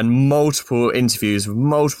 and multiple interviews with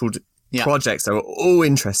multiple projects that were all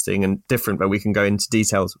interesting and different, but we can go into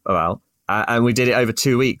details about. And we did it over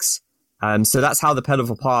 2 weeks. So that's how the Pedal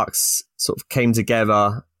for Parks sort of came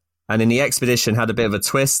together. And in the expedition had a bit of a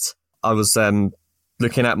twist. I was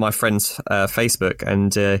looking at my friend's Facebook,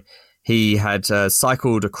 and he had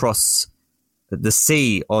cycled across the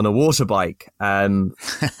sea on a water bike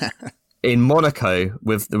in Monaco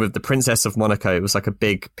with the Princess of Monaco. It was like a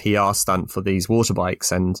big PR stunt for these water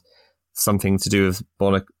bikes and something to do with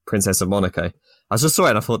Princess of Monaco. I just saw it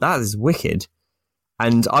and I thought, that is wicked.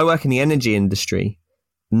 And I work in the energy industry.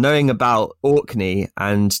 Knowing about Orkney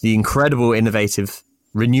and the incredible innovative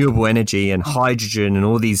renewable energy and hydrogen and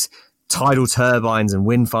all these tidal turbines and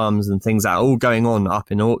wind farms and things that are all going on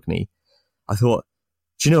up in Orkney, I thought,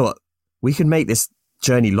 do you know what? We could make this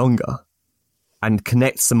journey longer and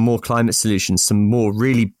connect some more climate solutions, some more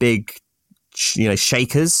really big,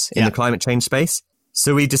 shakers in the climate change space.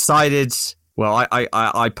 So we decided, well,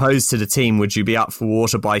 I posed to the team, would you be up for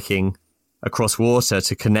water biking across water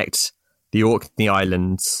to connect the Orkney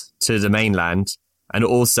Islands to the mainland, and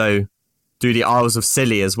also do the Isles of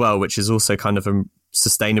Scilly as well, which is also kind of a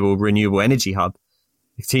sustainable renewable energy hub.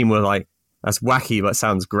 The team were like, that's wacky, but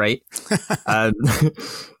sounds great.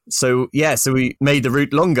 So we made the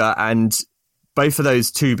route longer, and both of those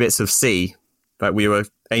 2 bits of sea that we were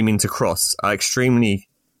aiming to cross are extremely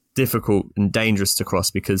difficult and dangerous to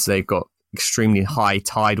cross because they've got extremely high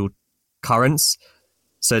tidal currents.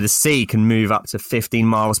 So the sea can move up to 15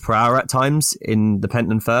 miles per hour at times in the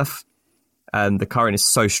Pentland Firth. The current is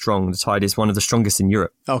so strong. The tide is one of the strongest in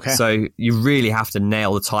Europe. Okay. So you really have to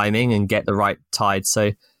nail the timing and get the right tide.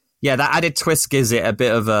 So yeah, that added twist gives it a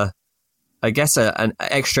bit of a I guess, an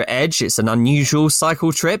extra edge. It's an unusual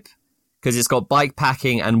cycle trip because it's got bike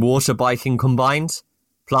packing and water biking combined.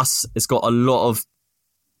 Plus, it's got a lot of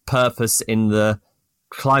purpose in the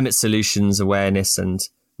climate solutions awareness and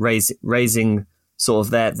raising sort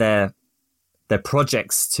of their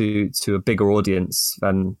projects to a bigger audience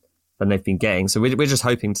than they've been getting. So we're just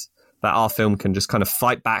hoping that our film can just kind of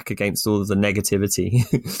fight back against all of the negativity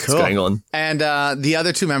that's going on. And the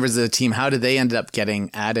other two members of the team, how did they end up getting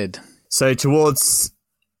added? So towards,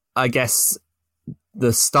 I guess,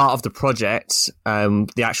 the start of the project,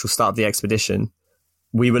 the actual start of the expedition,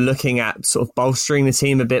 we were looking at sort of bolstering the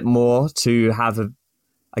team a bit more to have,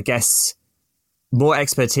 I guess, more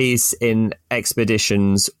expertise in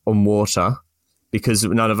expeditions on water, because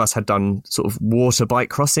none of us had done sort of water bike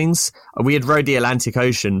crossings. We had rode the Atlantic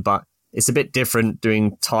Ocean, but it's a bit different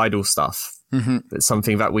doing tidal stuff. Mm-hmm. It's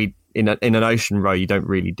something that we, in an ocean row, you don't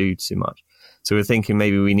really do too much. So we're thinking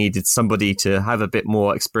maybe we needed somebody to have a bit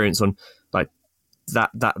more experience on like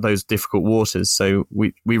those difficult waters. So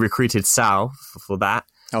we recruited Sal for that.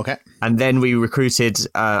 Okay. And then we recruited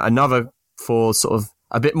another for sort of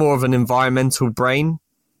a bit more of an environmental brain.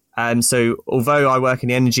 So although I work in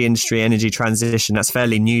the energy industry, energy transition, that's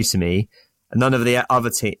fairly new to me. And none of the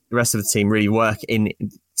rest of the team really work in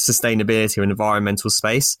sustainability or environmental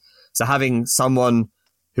space. So having someone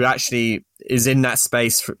who actually is in that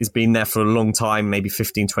space, has been there for a long time, maybe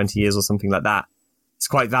 15, 20 years or something like that, it's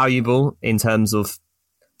quite valuable in terms of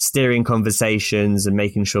steering conversations and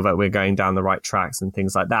making sure that we're going down the right tracks and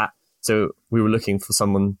things like that. So we were looking for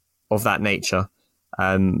someone of that nature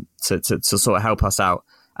to sort of help us out.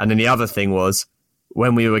 And then the other thing was,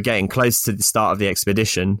 when we were getting close to the start of the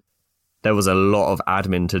expedition, there was a lot of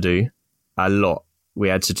admin to do, a lot. We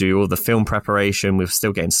had to do all the film preparation. We were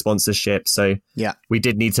still getting sponsorship. So yeah, we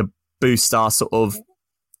did need to boost our sort of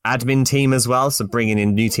admin team as well. So bringing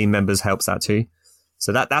in new team members helps that too.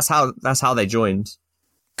 So that's how they joined.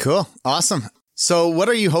 Cool. Awesome. So what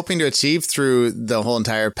are you hoping to achieve through the whole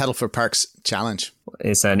entire Pedal for Parks challenge?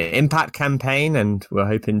 It's an impact campaign, and we're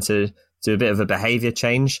hoping to do a bit of a behavior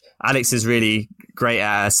change. Alex is really great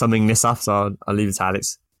at summing this up, so I'll leave it to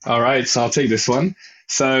Alex. All right, so I'll take this one.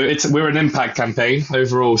 So we're an impact campaign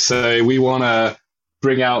overall. So we want to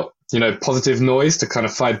bring out, positive noise to kind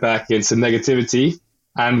of fight back against the negativity.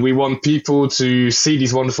 And we want people to see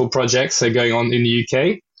these wonderful projects that are going on in the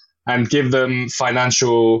UK and give them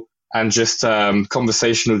financial and just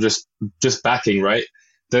conversational, just backing, right?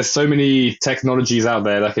 There's so many technologies out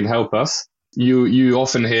there that can help us. You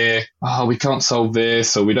often hear, we can't solve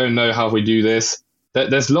this, or we don't know how we do this.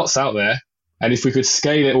 There's lots out there. And if we could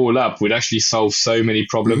scale it all up, we'd actually solve so many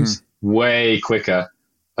problems way quicker.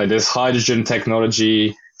 Like there's hydrogen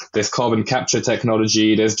technology, there's carbon capture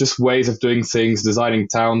technology, there's just ways of doing things, designing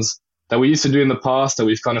towns that we used to do in the past that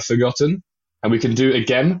we've kind of forgotten, and we can do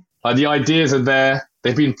again. Like the ideas are there,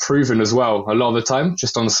 they've been proven as well a lot of the time,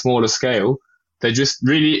 just on a smaller scale. They're just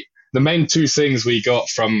really, the main two things we got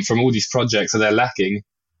from all these projects that they're lacking,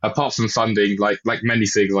 apart from funding, like many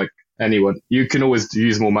things, like anyone, you can always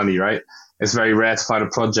use more money, right? It's very rare to find a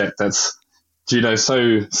project that's,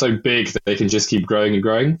 so big that they can just keep growing and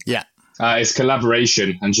growing. Yeah. It's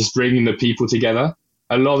collaboration and just bringing the people together.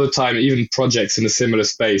 A lot of the time, even projects in a similar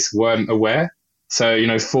space weren't aware.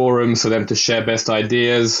 So, forums for them to share best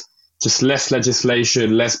ideas, just less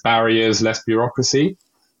legislation, less barriers, less bureaucracy.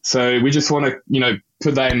 So we just want to,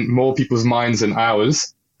 put that in more people's minds than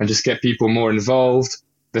ours and just get people more involved.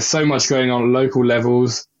 There's so much going on at local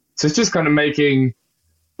levels. So it's just kind of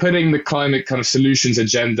putting the climate kind of solutions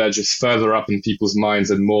agenda just further up in people's minds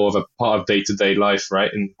and more of a part of day-to-day life, right?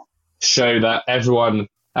 And show that everyone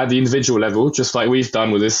at the individual level, just like we've done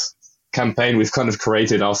with this campaign, we've kind of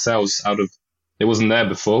created ourselves out of, it wasn't there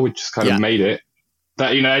before, we just kind of made it,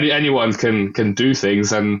 that, anyone can do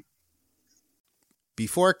things. And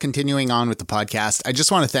before continuing on with the podcast, I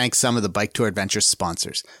just want to thank some of the Bike Tour Adventures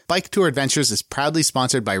sponsors. Bike Tour Adventures is proudly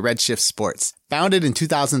sponsored by Redshift Sports. Founded in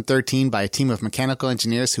 2013 by a team of mechanical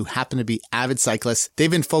engineers who happen to be avid cyclists, they've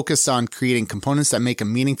been focused on creating components that make a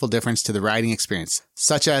meaningful difference to the riding experience,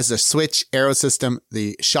 such as the switch aero system,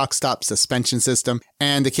 the shock stop suspension system,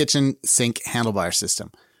 and the kitchen sink handlebar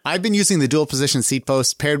system. I've been using the dual position seat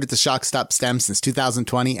post paired with the shock stop stem since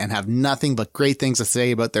 2020 and have nothing but great things to say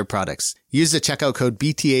about their products. Use the checkout code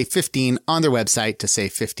BTA15 on their website to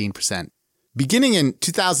save 15%. Beginning in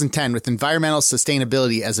 2010 with environmental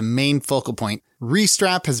sustainability as a main focal point,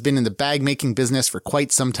 Restrap has been in the bag making business for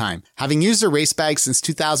quite some time. Having used their race bags since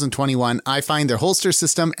 2021, I find their holster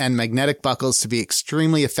system and magnetic buckles to be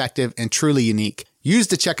extremely effective and truly unique. Use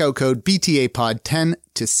the checkout code BTAPOD10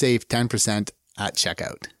 to save 10% at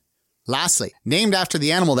checkout. Lastly, named after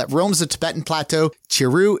the animal that roams the Tibetan Plateau,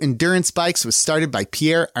 Chiru Endurance Bikes was started by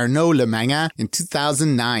Pierre Arnaud Lemanga in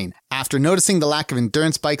 2009. After noticing the lack of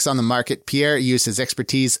endurance bikes on the market, Pierre used his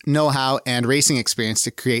expertise, know-how, and racing experience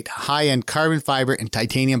to create high-end carbon fiber and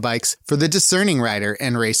titanium bikes for the discerning rider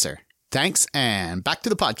and racer. Thanks, and back to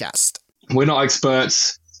the podcast. We're not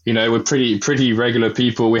experts. We're pretty regular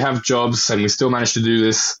people. We have jobs and we still manage to do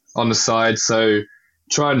this on the side. So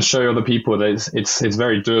try and show other people that it's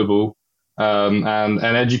very doable, and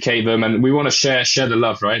educate them. And we want to share the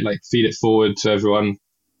love, right? Like feed it forward to everyone,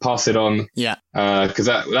 pass it on. Yeah. Cause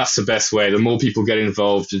that's the best way. The more people get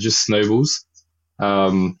involved, it just snowballs.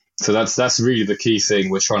 So that's really the key thing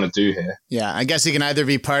we're trying to do here. Yeah. I guess you can either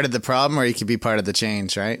be part of the problem or you can be part of the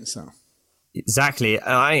change, right? So. Exactly.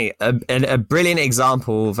 A brilliant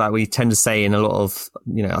example that we tend to say in a lot of,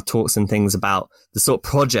 our talks and things about the sort of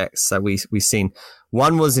projects that we've seen.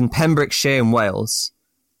 One was in Pembrokeshire in Wales.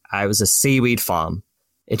 It was a seaweed farm.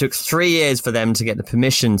 It took 3 years for them to get the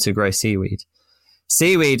permission to grow seaweed.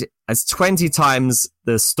 Seaweed has 20 times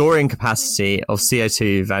the storing capacity of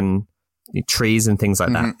CO2 than trees and things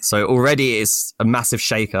like that. So already it's a massive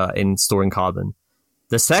shaker in storing carbon.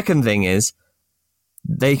 The second thing is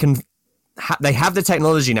they have the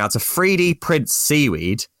technology now to 3D print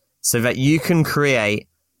seaweed so that you can create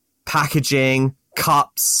packaging,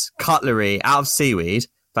 cups, cutlery out of seaweed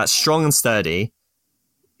that's strong and sturdy,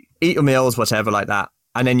 eat your meals, whatever like that.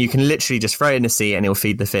 And then you can literally just throw it in the sea and it'll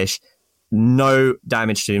feed the fish. No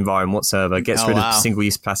damage to the environment whatsoever. Gets rid of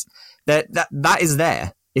single-use plastic. That is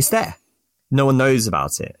there. It's there. No one knows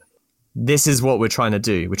about it. This is what we're trying to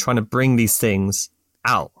do. We're trying to bring these things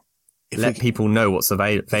out. Let people know what's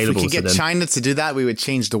available to them. If we could get China to do that, we would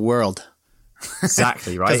change the world.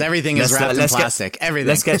 Exactly, right? Because everything is wrapped in plastic. Everything.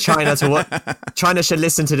 Let's get China to what? China should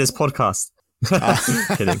listen to this podcast.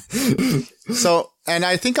 Kidding. So, and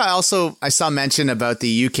I think I saw mention about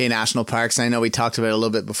the UK national parks. I know we talked about it a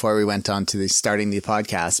little bit before we went on to starting the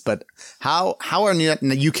podcast, but how are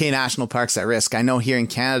UK national parks at risk? I know here in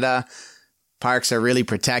Canada, parks are really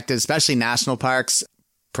protected, especially national parks.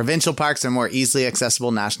 Provincial parks are more easily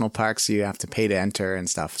accessible. National parks, you have to pay to enter and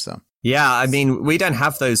stuff. So yeah, I mean, we don't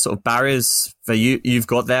have those sort of barriers that you've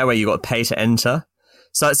got there where you got to pay to enter.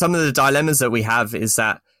 So some of the dilemmas that we have is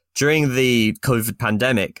that during the COVID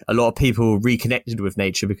pandemic, a lot of people reconnected with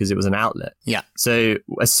nature because it was an outlet. Yeah. So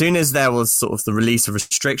as soon as there was sort of the release of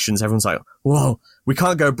restrictions, everyone's like, whoa, we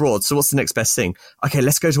can't go abroad. So what's the next best thing? Okay,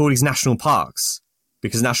 let's go to all these national parks,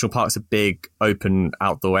 because national parks are big, open,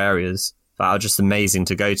 outdoor areas that are just amazing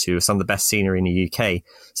to go to, some of the best scenery in the UK.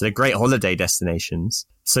 So they're great holiday destinations.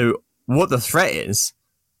 So what the threat is,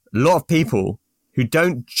 a lot of people who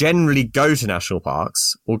don't generally go to national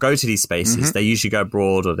parks or go to these spaces, they usually go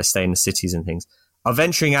abroad or they stay in the cities and things, are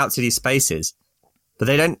venturing out to these spaces, but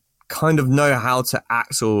they don't kind of know how to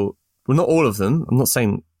act, or, well, not all of them. I'm not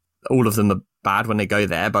saying all of them are bad when they go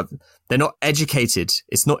there, but they're not educated.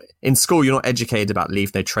 It's not in school. You're not educated about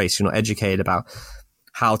leave no trace. You're not educated about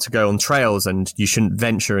how to go on trails, and you shouldn't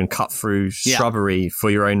venture and cut through shrubbery for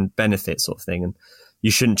your own benefit, sort of thing. And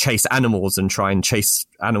you shouldn't chase animals and try and chase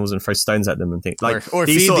animals and throw stones at them and things like, or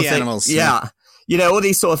these feed sort the of animals. Yeah. All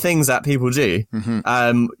these sort of things that people do.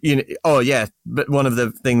 But one of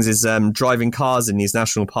the things is driving cars in these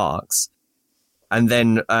national parks, and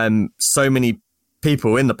then so many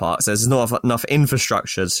people in the parks, there's not enough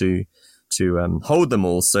infrastructure to hold them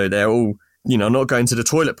all, so they're all not going to the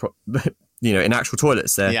toilet in actual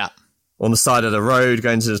toilets. They're on the side of the road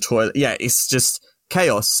going to the toilet. Yeah, it's just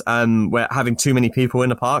chaos. We're having too many people in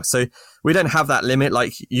the park, so we don't have that limit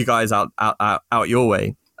like you guys out your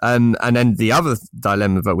way. And then the other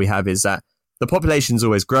dilemma that we have is that the population is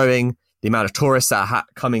always growing. The amount of tourists that are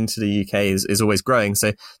coming to the UK is always growing.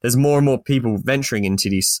 So there's more and more people venturing into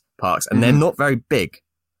these parks, and they're not very big.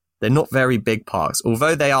 They're not very big parks,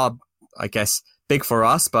 although they are, I guess, big for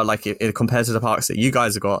us. But like compared to the parks that you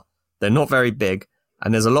guys have got, they're not very big,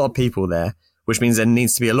 and there's a lot of people there, which means there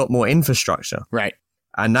needs to be a lot more infrastructure. Right.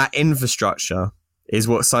 And that infrastructure is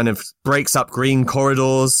what kind of breaks up green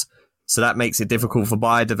corridors. So that makes it difficult for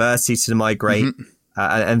biodiversity to migrate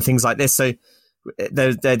and things like this. So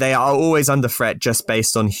they are always under threat just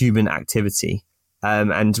based on human activity.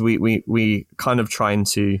 And we kind of trying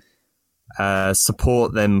to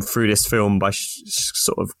support them through this film by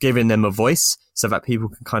sort of giving them a voice so that people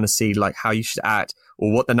can kind of see like how you should act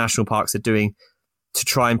or what the national parks are doing to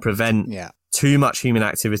try and prevent too much human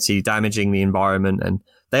activity damaging the environment. And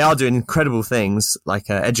they are doing incredible things like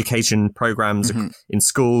education programs in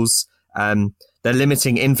schools. They're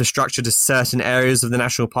limiting infrastructure to certain areas of the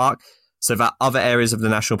national park so that other areas of the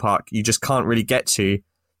national park you just can't really get to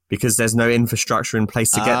because there's no infrastructure in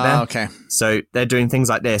place to get there. Okay. So they're doing things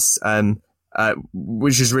like this,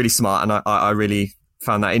 which is really smart. And I really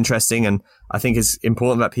found that interesting. And I think it's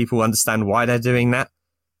important that people understand why they're doing that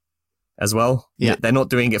as well. Yeah. They're not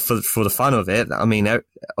doing it for the fun of it. I mean,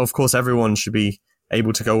 of course, everyone should be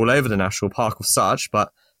able to go all over the national park or such,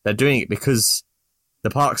 but they're doing it because the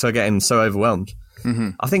parks are getting so overwhelmed. Mm-hmm.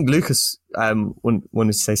 I think Lucas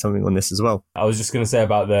wanted to say something on this as well. I was just going to say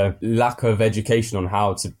about the lack of education on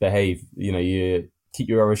how to behave. You keep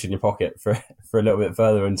your rubbish in your pocket for a little bit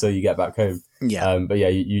further until you get back home. Yeah. But yeah,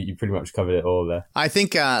 you pretty much covered it all there. I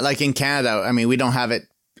think, like in Canada, I mean, we don't have it.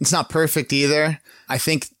 It's not perfect either. I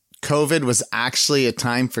think COVID was actually a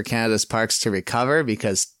time for Canada's parks to recover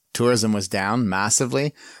because tourism was down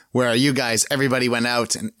massively. Where you guys, everybody went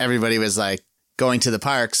out and everybody was like going to the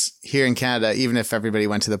parks. Here in Canada, even if everybody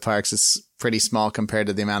went to the parks, it's pretty small compared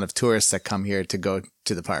to the amount of tourists that come here to go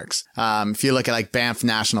to the parks. If you look at like Banff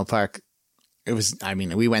National Park,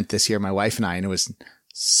 we went this year, my wife and I, and it was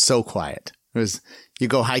so quiet. You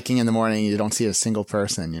go hiking in the morning, you don't see a single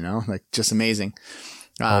person, like just amazing.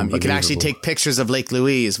 You can actually take pictures of Lake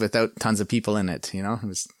Louise without tons of people in it, it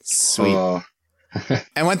was sweet. Oh.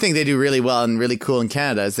 And one thing they do really well and really cool in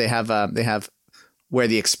Canada is they have where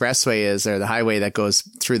the expressway is or the highway that goes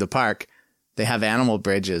through the park, they have animal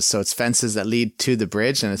bridges. So it's fences that lead to the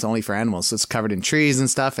bridge and it's only for animals. So it's covered in trees and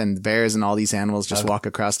stuff and bears and all these animals just walk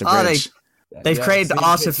across the bridge. They've created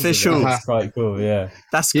artificial. That's quite cool, yeah.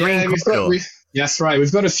 That's green. That's right.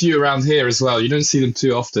 We've got a few around here as well. You don't see them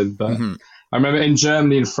too often, but I remember in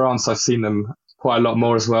Germany and France, I've seen them quite a lot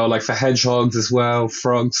more as well, like for hedgehogs as well,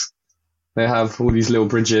 frogs. They have all these little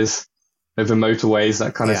bridges over motorways,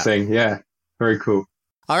 that kind of thing. Yeah, very cool.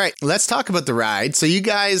 All right, let's talk about the ride. So you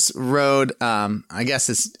guys rode, I guess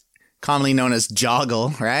it's commonly known as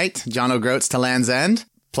Joggle, right? John O'Groats to Land's End,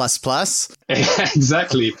 plus.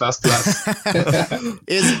 Exactly, plus. That's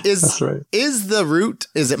right. Is the route,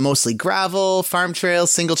 is it mostly gravel, farm trail,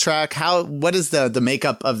 single track? What is the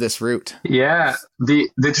makeup of this route? Yeah, the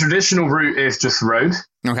traditional route is just road.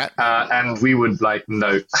 Okay. And we would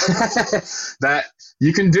no, that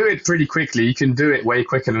you can do it pretty quickly. You can do it way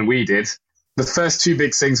quicker than we did. The first two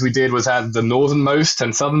big things we did was add the northernmost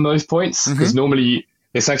and southernmost points, because normally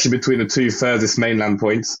it's actually between the two furthest mainland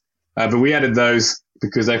points. But we added those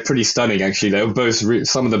because they're pretty stunning, actually. They were both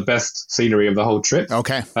some of the best scenery of the whole trip.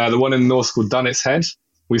 Okay. The one in the north called Dunnett's Head.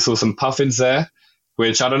 We saw some puffins there,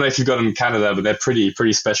 which I don't know if you've got them in Canada, but they're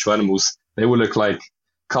pretty special animals. They will look like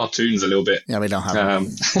cartoons a little bit. Yeah, we don't have them.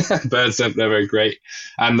 Birds, they're very great.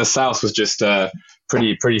 And the south was just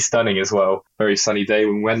pretty stunning as well. Very sunny day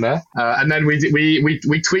when we went there. And then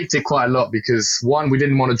we tweaked it quite a lot because, one, we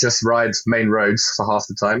didn't want to just ride main roads for half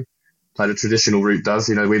the time, like the traditional route does,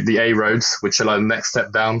 with the A roads, which are like the next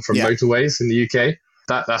step down from motorways in the UK.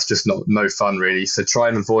 That's just no fun, really. So try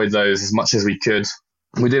and avoid those as much as we could.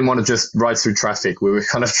 We didn't want to just ride through traffic. We were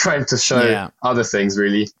kind of trying to show other things,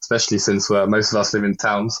 really, especially since most of us live in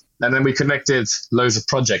towns. And then we connected loads of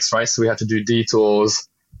projects, right? So we had to do detours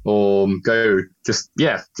or go just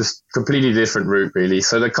completely different route, really.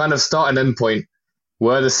 So the kind of start and end point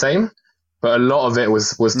were the same, but a lot of it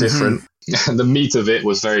was different. The meat of it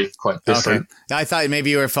was quite different. Okay. I thought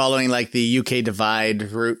maybe you were following like the UK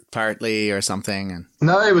Divide route partly or something.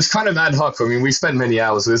 No, it was kind of ad hoc. I mean, we spent many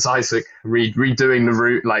hours with Isaac redoing the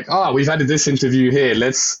route. Like, we've added this interview here.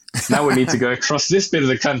 Now we need to go across this bit of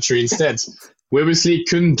the country instead. We obviously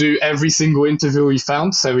couldn't do every single interview we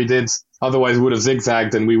found, so we did. Otherwise, we would have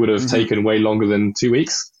zigzagged and we would have taken way longer than 2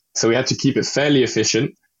 weeks. So we had to keep it fairly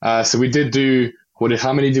efficient. So we did do,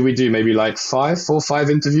 how many did we do? Maybe like 4 or 5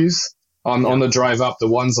 interviews on the drive up, the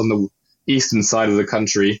ones on the eastern side of the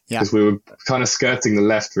country, because we were kind of skirting the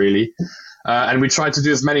left, really. And we tried to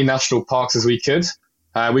do as many national parks as we could.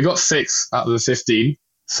 We got 6 out of the 15.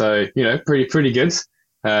 So, pretty good.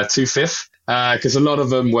 2/5. Because a lot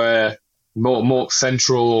of them were more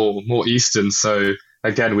central, more eastern. So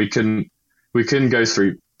again, we couldn't go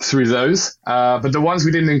through those. But the ones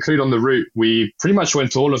we didn't include on the route, we pretty much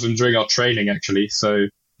went to all of them during our training, actually. So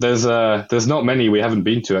there's not many we haven't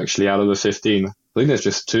been to, actually, out of the 15. I think there's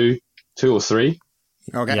just two or 3.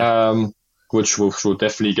 Okay. Which we'll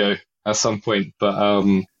definitely go at some point. But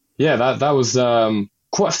that was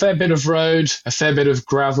quite a fair bit of road, a fair bit of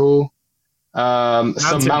gravel,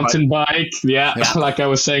 some mountain bike. Yeah, like I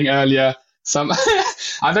was saying earlier.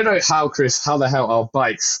 I don't know how the hell our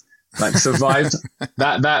bikes survived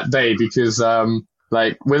that day, because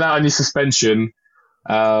without any suspension,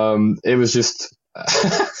 it was just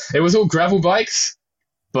it was all gravel bikes,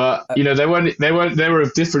 but they were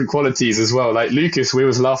of different qualities as well. Like Lucas, we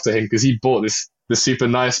always laughed at him because he bought the super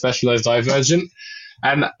nice Specialized Divergent,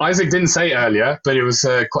 And Isaac didn't say it earlier, but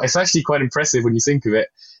it's actually quite impressive when you think of it.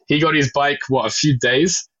 He got his bike, a few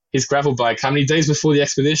days? His gravel bike, how many days before the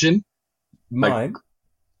expedition? Mine?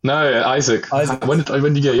 No, Isaac. When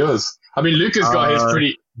did you get yours? I mean, Lucas got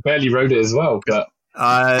his barely rode it as well, but...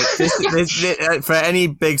 For any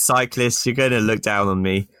big cyclist, you're going to look down on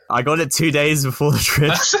me. I got it 2 days before the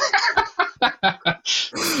trip.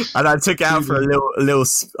 And I took it out for a little,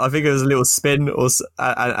 I think it was a little spin,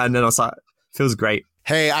 and then I was like, feels great.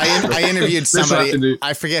 Hey, I interviewed somebody.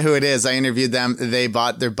 I forget who it is. I interviewed them. They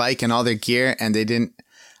bought their bike and all their gear, and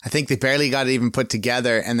I think they barely got it even put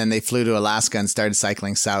together, and then they flew to Alaska and started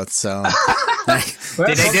cycling south. So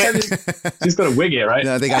did they do? She's got to wig it, right?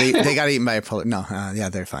 No, they got eaten by a polar. No, yeah,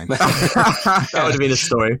 they're fine. That would have been the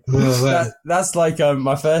story. That's like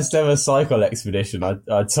my first ever cycle expedition.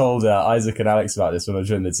 I told Isaac and Alex about this when I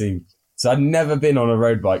joined the team. So I'd never been on a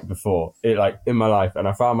road bike before, in my life, and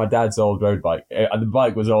I found my dad's old road bike. The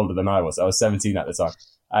bike was older than I was. I was 17 at the time,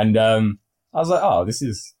 and I was like, "Oh, this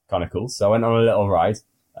is kind of cool." So I went on a little ride,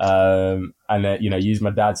 and used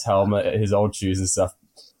my dad's helmet, his old shoes and stuff.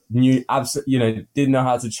 Didn't know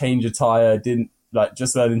how to change a tire. Didn't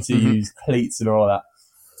just learning to use cleats and all that.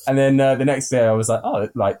 And then the next day I was like, "Oh,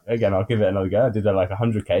 again, I'll give it another go." I did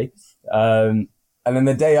 100k, and then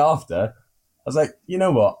the day after, I was like, "You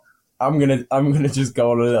know what? I'm gonna just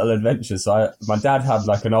go on a little adventure." So my dad had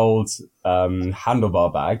an old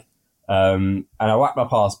handlebar bag, and I whacked my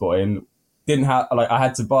passport in. Didn't have I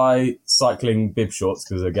had to buy cycling bib shorts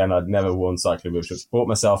because again I'd never worn cycling bib shorts. Bought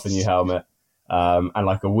myself a new helmet, and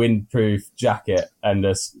a windproof jacket, and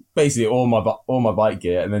basically all my bike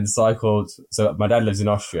gear, and then cycled. So my dad lives in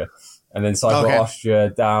Austria, and then cycled Austria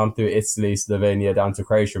down through Italy, Slovenia, down to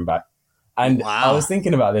Croatia and back. And wow. I was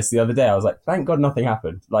thinking about this the other day. I was like, thank God nothing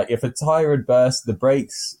happened. If a tire had burst, the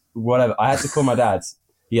brakes, whatever, I had to call my dad.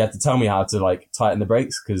 He had to tell me how to tighten the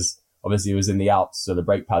brakes because obviously it was in the Alps. So the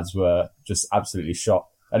brake pads were just absolutely shot.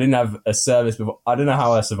 I didn't have a service before. I don't know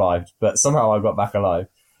how I survived, but somehow I got back alive.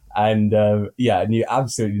 And I knew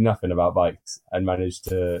absolutely nothing about bikes and managed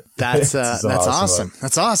to. That's awesome.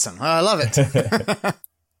 That's awesome. Oh, I love it.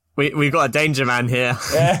 We've got a danger man here.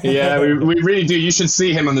 Yeah, we really do. You should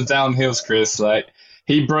see him on the downhills, Chris.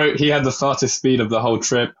 He had the fastest speed of the whole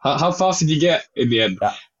trip. How fast did you get in the end?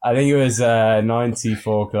 I think it was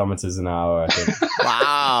 94 kilometers an hour. I think.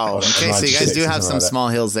 Wow. Okay, so you guys do have some small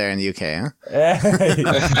hills there in the UK, huh?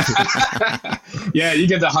 Yeah, you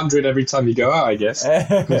get the 100 every time you go out, I guess.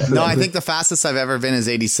 No, I think the fastest I've ever been is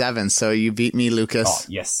 87. So you beat me, Lucas. Oh,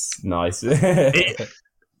 yes, nice.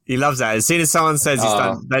 He loves that. As soon as someone says he's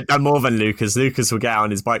done more than Lucas will get out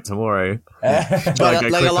on his bike tomorrow. But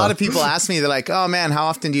a lot of people ask me, they're like, "Oh man, how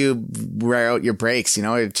often do you wear out your brakes?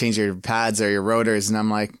 Change your pads or your rotors?" And I'm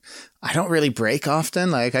like, I don't really brake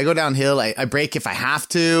often. I go downhill, I brake if I have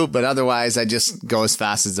to, but otherwise I just go as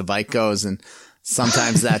fast as the bike goes. And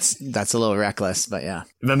sometimes that's a little reckless, but yeah.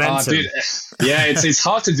 Momentum. Yeah, it's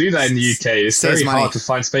hard to do that in the UK. It's very hard to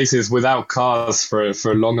find spaces without cars for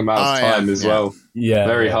a long amount of time as well. Yeah.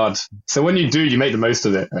 Very hard. So when you do, you make the most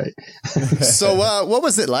of it, right? So what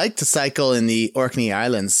was it like to cycle in the Orkney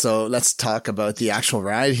Islands? So let's talk about the actual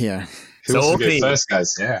ride here. Who wants to go first,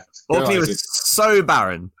 guys? Yeah. Orkney was so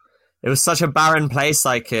barren. It was such a barren place.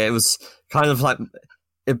 It was kind of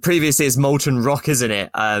previously it's molten rock, isn't it?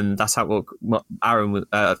 That's how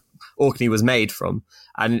Orkney was made from.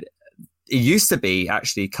 And it used to be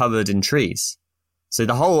actually covered in trees. So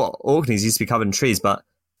the whole Orkneys used to be covered in trees, but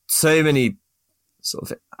so many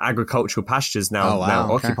sort of agricultural pastures now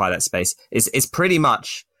occupy that space. It's pretty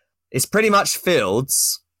much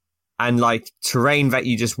fields and terrain that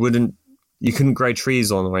you couldn't grow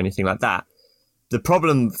trees on or anything like that. The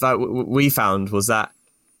problem that we found was that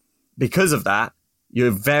because of that,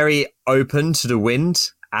 you're very open to the wind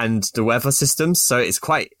and the weather systems. So it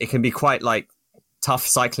can be quite tough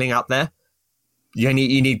cycling out there. You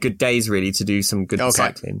need good days really to do some good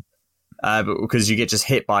cycling. But because you get just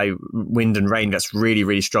hit by wind and rain that's really,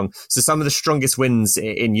 really strong. So some of the strongest winds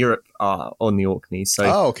in Europe are on the Orkney.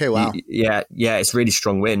 So wow. Yeah, it's really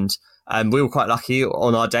strong wind. We were quite lucky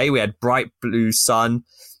on our day. We had bright blue sun.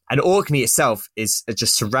 And Orkney itself is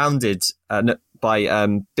just surrounded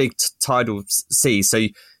by big tidal seas. So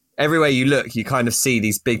everywhere you look, you kind of see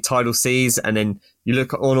these big tidal seas. And then you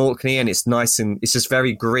look on Orkney and it's nice and it's just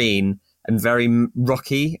very green and very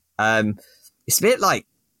rocky. It's a bit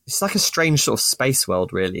it's like a strange sort of space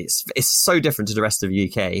world, really. It's so different to the rest of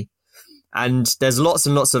the UK. And there's lots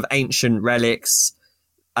and lots of ancient relics.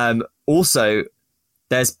 Also,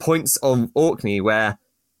 there's points on Orkney where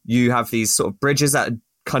you have these sort of bridges that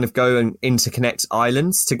kind of go and interconnect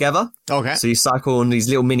islands together. Okay. So you cycle on these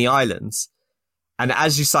little mini islands. And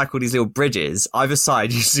as you cycle these little bridges, either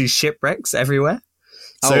side, you see shipwrecks everywhere.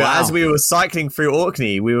 So Oh, wow. as we were cycling through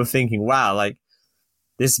Orkney, we were thinking, wow, like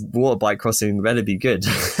this water bike crossing better be good.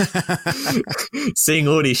 Seeing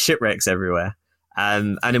all these shipwrecks everywhere.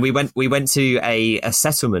 And then we went to a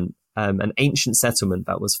settlement, an ancient settlement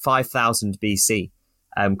that was 5000 BC,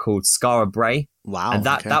 called Skara Brae. Wow. And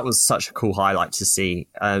okay. that was such a cool highlight to see.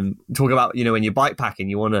 Talk about, when you're bikepacking,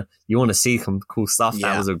 you want to see some cool stuff.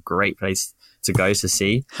 Yeah. That was a great place to go to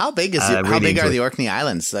see. How big is it? really How big are enjoyed- the Orkney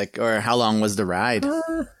Islands? Like, or how long was the ride?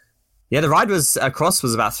 Yeah, the ride was about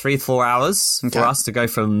 3-4 hours Okay. for us to go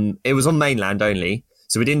from. It was on mainland only,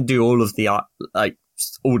 so we didn't do all of the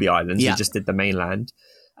all the islands. Yeah. We just did the mainland,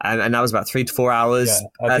 and that was about 3 to 4 hours.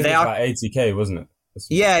 Yeah, I think it was about 80k, wasn't it?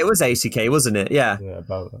 Yeah, it was 80k, wasn't it? Yeah. Yeah,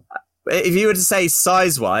 about that. If you were to say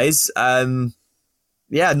size wise,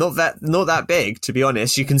 yeah, not that big, to be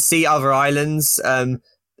honest. You can see other islands.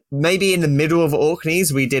 Maybe in the middle of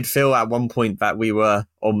Orkneys, we did feel at one point that we were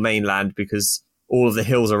on mainland because all of the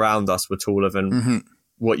hills around us were taller than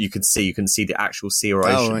what you could see. You can see the actual sea or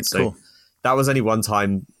ocean. right, So cool. that was only one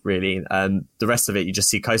time, really. The rest of it, you just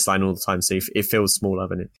see coastline all the time, so it feels smaller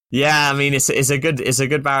than it. Yeah, I mean, it's a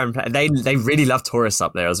good barren place. They really love tourists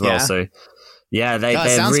up there as well. Yeah. So yeah, they're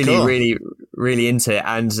sounds really, cool. really, really into it,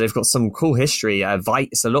 and they've got some cool history.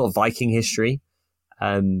 It's a lot of Viking history.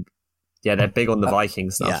 Yeah, they're big on the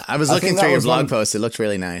Viking stuff. Yeah, I was I looking think through that your was blog one- post. It looked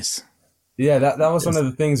really nice. Yeah, that was one of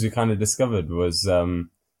the things we kind of discovered was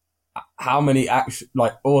how many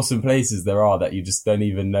awesome places there are that you just don't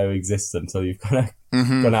even know exist until you've kind of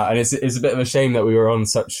gone out. And it's a bit of a shame that we were on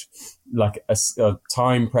such like a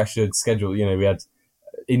time pressured schedule. We had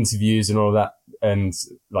interviews and all of that, and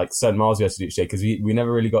like certain miles we had to do each day because we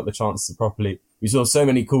never really got the chance to properly. We saw so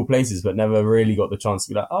many cool places, but never really got the chance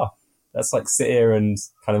to be like, let's like sit here and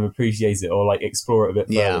kind of appreciate it or like explore it a bit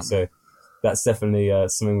further. Yeah. So that's definitely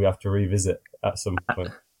something we have to revisit at some point.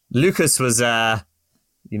 Lucas was,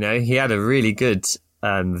 he had a really good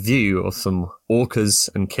view of some orcas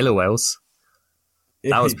and killer whales.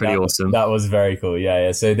 That was pretty awesome. That was very cool.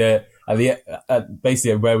 Yeah. So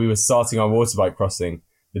basically where we were starting our water bike crossing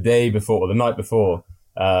the day before or the night before,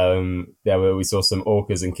 where we saw some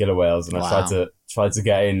orcas and killer whales, and Wow. I tried to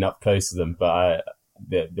get in up close to them, but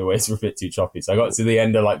the waves were a bit too choppy. So I got to the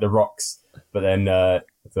end of like the rocks, but then I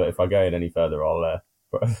thought if I go in any further, I'll.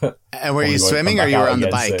 And were Probably you won't swimming come or back you were out on the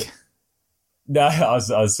again, bike? so- No, I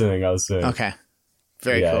was swimming. Okay,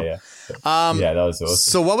 very yeah, cool. Yeah. Yeah, That was awesome.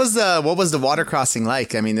 So what was the water crossing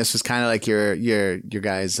like? I mean, this was kind of like your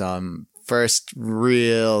guys' first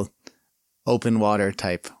real open water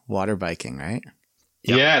type water biking, right?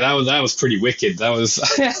 Yep. Yeah, that was pretty wicked. That was,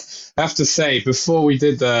 I have to say, before we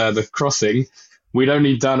did the crossing, we'd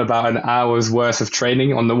only done about an hour's worth of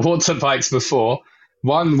training on the water bikes before.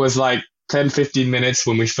 One was like 10, 15 minutes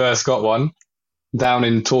when we first got one down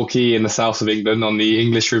in Torquay in the south of England on the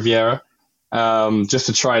English Riviera, just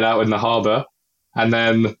to try it out in the harbour. And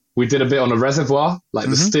then we did a bit on a reservoir, like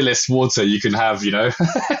the stillest water you can have,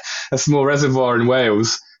 a small reservoir in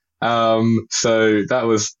Wales. So that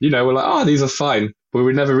was, we're like, these are fine. But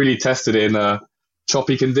we never really tested it in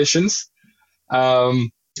choppy conditions. Oh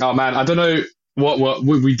man, I don't know what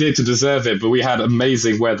we did to deserve it, but we had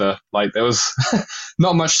amazing weather. Like there was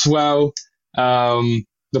not much swell.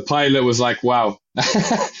 The pilot was like, wow,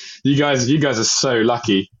 you guys are so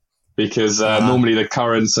lucky because normally the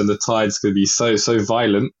currents and the tides could be so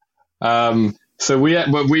violent. So we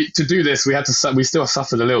to do this, we still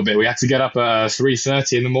suffered a little bit. We had to get up at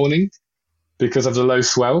 3:30 in the morning because of the low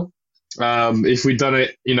swell. If we'd done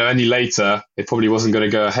it, any later, it probably wasn't going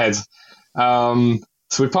to go ahead.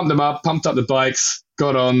 So we pumped up the bikes,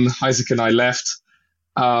 got on. Isaac and I left,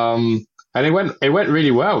 and it went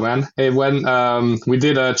really well, man. It went. We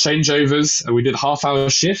did changeovers, and we did half-hour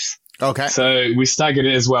shifts. Okay. So we staggered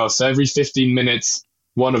it as well. So every 15 minutes,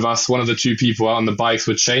 one of the two people out on the bikes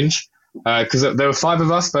would change. Because there were 5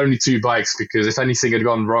 of us, but only 2 bikes. Because if anything had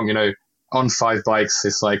gone wrong, on 5 bikes,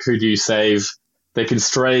 it's like, who do you save? They can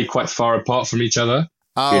stray quite far apart from each other.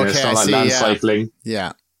 Oh, It's okay. not I like see. land Yeah. cycling.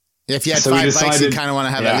 Yeah. If you had So we 5 bikes, you decided- kind of want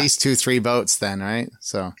to have yeah. at least 2-3 boats then, right?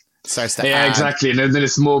 So it starts to Yeah, add. exactly. And then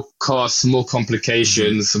it's more costs, more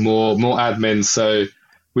complications, more admin. So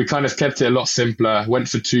we kind of kept it a lot simpler, went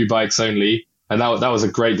for 2 bikes only. And that was a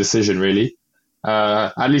great decision, really.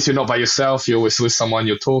 At least you're not by yourself. You're always with someone,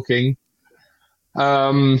 you're talking.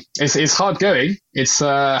 It's hard going. It's,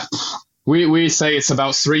 we say it's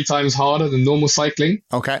about 3 times harder than normal cycling.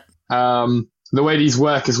 Okay. The way these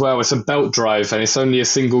work as well, it's a belt drive and it's only a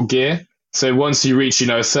single gear. So once you reach,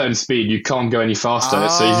 a certain speed, you can't go any faster.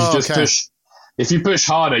 So if you just okay. if you push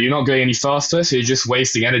harder, you're not going any faster. So you're just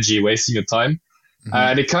wasting energy, wasting your time.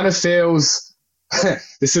 And it kind of feels,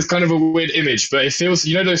 this is kind of a weird image, but it feels,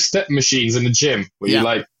 you know, those step machines in the gym where you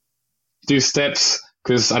like do steps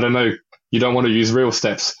because, I don't know, you don't want to use real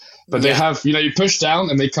steps, but they have, you know, you push down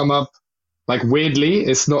and they come up like weirdly.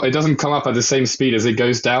 It doesn't come up at the same speed as it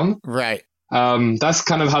goes down. Right. That's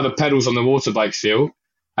kind of how the pedals on the water bike feel.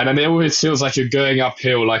 And then it always feels like you're going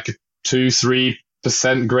uphill like a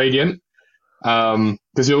 2-3% gradient.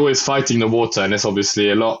 Because you're always fighting the water, and it's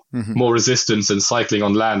obviously a lot more resistance than cycling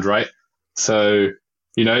on land, right? So,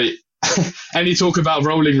 you know, any talk about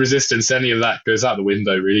rolling resistance, any of that goes out the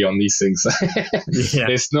window really on these things.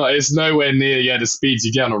 It's nowhere near the speeds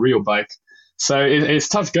you get on a real bike. So it's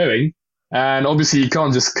tough going, and obviously you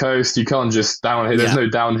can't just coast, you can't just downhill. There's no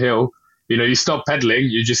downhill. You know, you stop pedaling,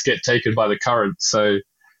 you just get taken by the current. So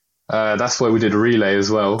that's why we did a relay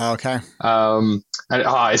as well. Okay. And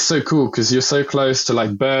it's so cool because you're so close to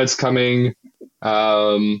like birds coming. We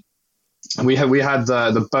had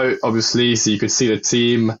the boat obviously, so you could see the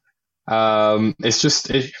team. It's just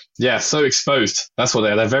so exposed. That's what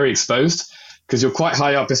they're very exposed because you're quite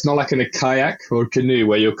high up. It's not like in a kayak or a canoe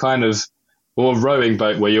where you're kind of, or a rowing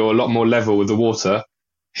boat where you're a lot more level with the water.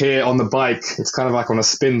 Here on the bike, it's kind of like on a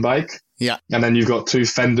spin bike. Yeah. And then you've got two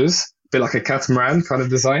fenders, a bit like a catamaran kind of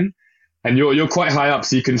design. And you're quite high up,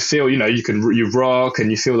 so you can feel, you know, you rock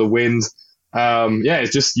and you feel the wind.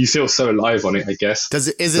 It's just, you feel so alive on it, I guess. Is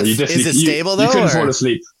it stable though? You couldn't fall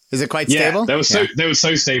asleep. Is it quite stable? They were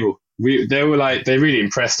so stable. They really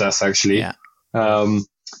impressed us actually. Yeah.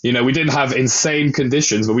 You know, we didn't have insane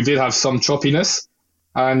conditions, but we did have some choppiness,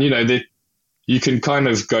 and you know, you can kind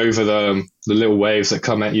of go over the little waves that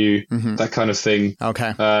come at you, that kind of thing.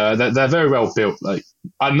 Okay. They're very well built. Like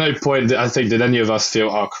at no point did any of us feel,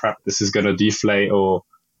 oh crap, this is going to deflate or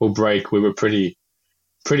break. We were pretty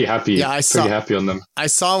happy. Yeah, pretty happy on them. I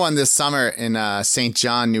saw one this summer in St.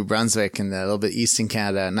 John, New Brunswick, in the little bit eastern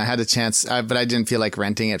Canada, and I had a chance, but I didn't feel like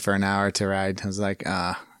renting it for an hour to ride. I was like, you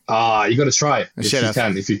got to try it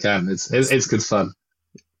if you can. It's good fun.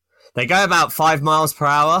 They go about 5 miles per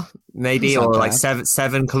hour, maybe, or like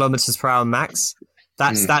 7 kilometers per hour max.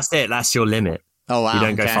 That's it. That's your limit. Oh wow! You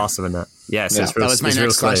don't go faster than that. Yeah, so it's real, that was my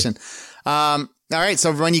next question. All right,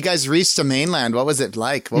 so when you guys reached the mainland, what was it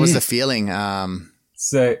like? What was the feeling?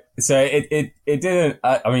 So it didn't.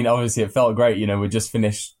 I mean, obviously, it felt great. You know, we just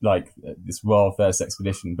finished like this world first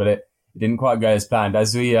expedition, but it didn't quite go as planned.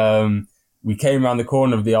 As we came around the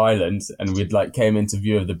corner of the island and we'd like came into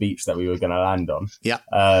view of the beach that we were going to land on. Yeah.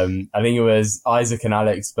 I think it was Isaac and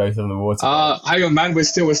Alex both on the water. Hang on, man. We're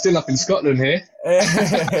still up in Scotland here.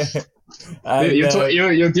 And,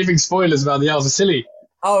 you're giving spoilers about the Isles of Scilly.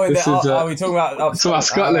 Oh, are we talking about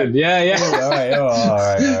Scotland? Yeah. All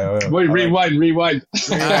right. Wait, rewind. We'll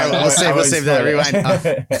save that. Rewind.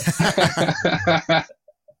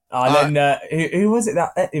 And then who was it?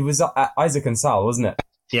 It was Isaac and Sal, wasn't it?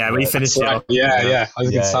 Yeah, we finished it. Right. Yeah.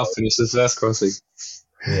 Isaac and Sal finished this first crossing.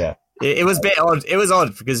 Yeah. It was a bit odd. It was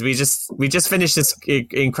odd because we just finished this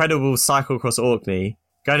incredible cycle across Orkney,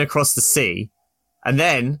 going across the sea, and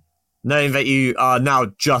then knowing that you are now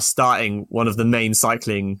just starting one of the main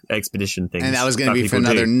cycling expedition things. And that was going to be for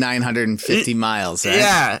another 950 miles, right?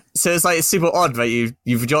 Yeah. So it's super odd that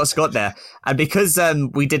you've just got there. And because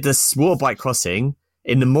we did this water bike crossing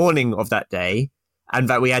in the morning of that day, and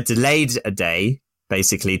that we had delayed a day,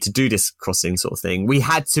 basically, to do this crossing sort of thing, we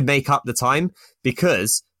had to make up the time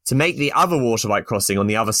because to make the other water bike crossing on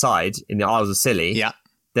the other side in the Isles of Scilly,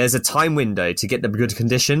 there's a time window to get the good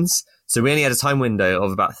conditions. So we only had a time window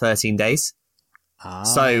of about 13 days.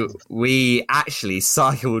 So we actually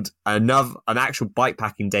cycled an actual bike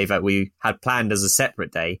packing day that we had planned as a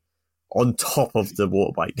separate day on top of the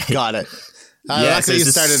water bike day. Got it. So you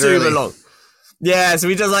started early. Long. Yeah, so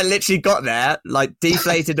we just like literally got there, like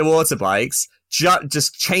deflated the water bikes,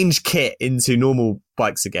 just changed kit into normal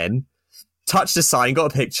bikes again, touched the sign,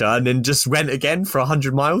 got a picture, and then just went again for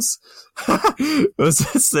 100 miles. It was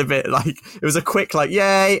just a bit like, it was a quick like,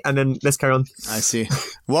 yay, and then let's carry on. I see.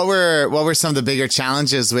 What were some of the bigger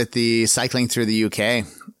challenges with the cycling through the UK?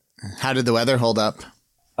 How did the weather hold up?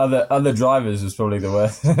 Other drivers was probably the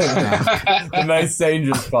worst. The most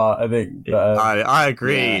dangerous part, I think. But, I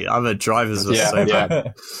agree. Yeah. Other drivers were so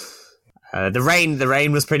bad. The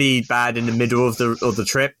rain was pretty bad in the middle of the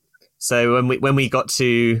trip. So when we got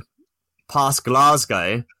to past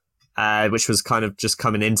Glasgow, which was kind of just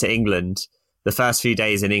coming into England, the first few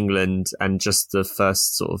days in England and just the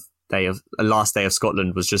first sort of last day of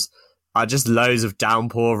Scotland was just loads of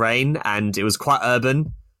downpour rain, and it was quite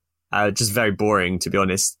urban, just very boring, to be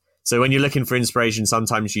honest. So when you're looking for inspiration,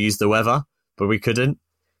 sometimes you use the weather, but we couldn't.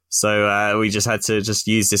 So we just had to just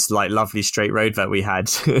use this like lovely straight road that we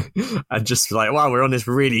had and just like, wow, we're on this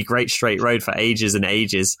really great straight road for ages and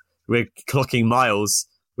ages. We're clocking miles.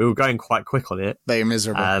 We were going quite quick on it. But you're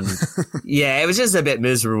miserable. Yeah, it was just a bit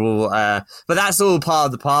miserable. But that's all part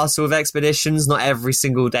of the parcel of expeditions. Not every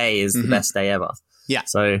single day is the best day ever. Yeah.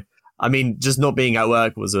 So, I mean, just not being at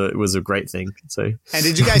work was a great thing. So. And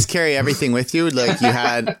did you guys carry everything with you? Like you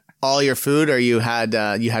had all your food, or you had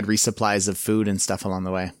resupplies of food and stuff along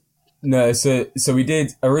the way? No, so we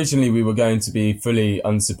did. Originally, we were going to be fully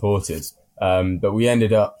unsupported, but we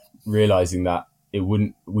ended up realizing that we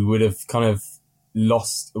would have kind of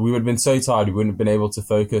lost. We would have been so tired, we wouldn't have been able to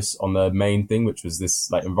focus on the main thing, which was this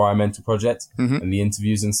like environmental project and the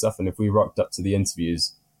interviews and stuff. And if we rocked up to the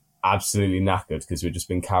interviews absolutely knackered because we'd just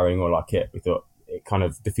been carrying all our kit, we thought it kind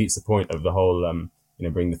of defeats the point of the whole,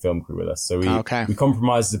 bring the film crew with us. So we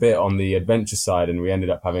compromised a bit on the adventure side, and we ended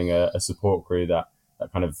up having a support crew that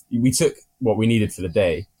kind of, we took what we needed for the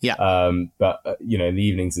day. Yeah. But in the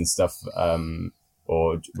evenings and stuff,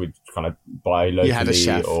 or we'd kind of buy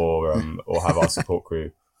locally or have our support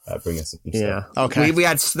crew bring us some stuff. Yeah. Okay. We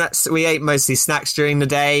had snacks. We ate mostly snacks during the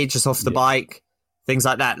day, just off the bike. Things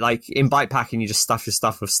like that. Like in bike packing, you just stuff your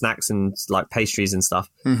stuff with snacks and like pastries and stuff.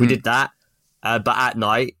 We did that. But at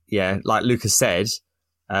night, like Lucas said,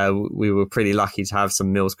 we were pretty lucky to have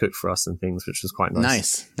some meals cooked for us and things, which was quite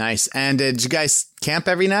nice. Nice. And did you guys camp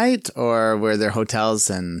every night, or were there hotels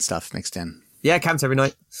and stuff mixed in? Yeah, camped every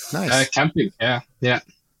night. Nice. Camping, yeah.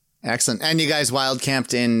 Excellent. And you guys wild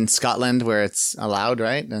camped in Scotland where it's allowed,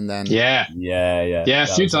 right? And then Yeah, a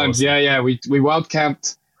few times. Awesome. Yeah. We wild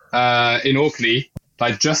camped in Orkney,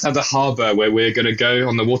 like just at the harbour where we're gonna go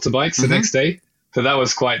on the water bikes the next day. So that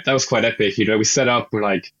was quite epic. We set up. We're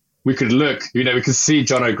like, we could look. We could see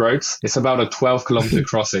John O'Groats. It's about a 12-kilometer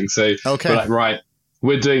crossing. So we're like, right,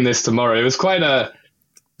 we're doing this tomorrow. It was quite a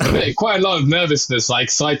lot of nervousness, like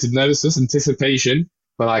excited nervousness, anticipation.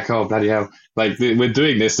 But like, oh bloody hell! Like we're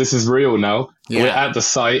doing this. This is real now. Yeah. We're at the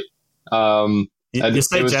site. You're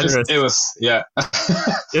so generous. It was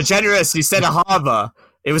You're generous. You said a harbour.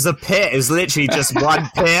 It was a pier. It was literally just one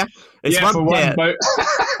pier. It's for one boat.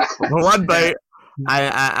 For one boat,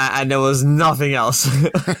 and there was nothing else.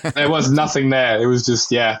 There was nothing there. It was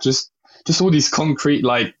just all these concrete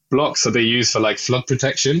like blocks that they use for like flood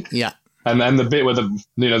protection. Yeah. And then the bit where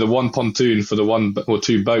the one pontoon for the one or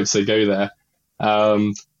two boats that go there,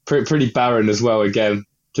 pretty barren as well. Again,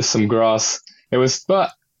 just some grass. It was,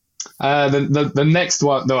 but the next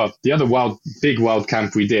one, the other big wild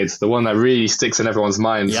camp we did, the one that really sticks in everyone's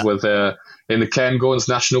minds, was in the Cairngorms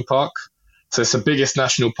National Park. So it's the biggest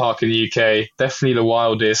national park in the UK, definitely the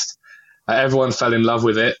wildest. Everyone fell in love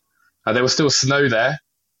with it. There was still snow there.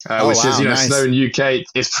 Which is, nice. Snow in UK,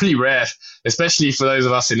 it's pretty rare, especially for those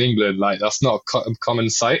of us in England. Like, that's not a common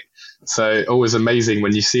sight. So always amazing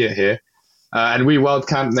when you see it here. And we wild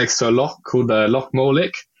camped next to a loch called Loch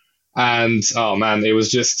Morlich. And, oh man, it was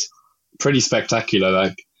just pretty spectacular.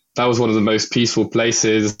 Like, that was one of the most peaceful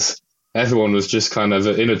places. Everyone was just kind of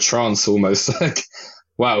in a trance almost. Like,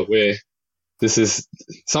 wow, this is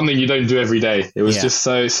something you don't do every day. It was just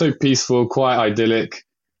so peaceful, quite idyllic.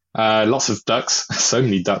 Lots of ducks, so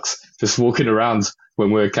many ducks just walking around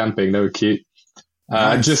when we were camping. They were cute.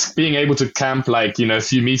 Nice. Just being able to camp like, a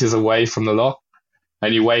few meters away from the loch,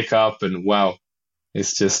 and you wake up and wow,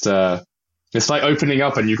 it's just, it's like opening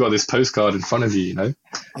up and you've got this postcard in front of you,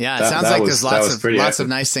 Yeah, it sounds like there's lots of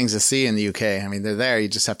nice things to see in the UK. I mean, they're there. You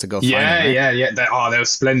just have to go find them. Yeah. They were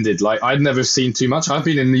splendid. Like, I'd never seen too much. I've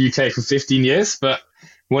been in the UK for 15 years, but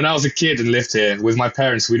when I was a kid and lived here with my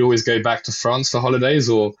parents, we'd always go back to France for holidays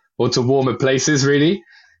or to warmer places, really.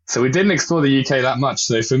 So we didn't explore the UK that much.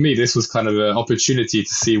 So for me, this was kind of an opportunity to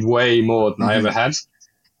see way more than I ever had.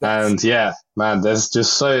 And yeah, man, there's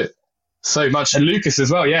just so much. And Lucas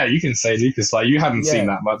as well. Yeah, you can say Lucas, like you haven't seen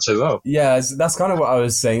that much as well. Yeah, that's kind of what I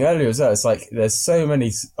was saying earlier as well. It's like there's so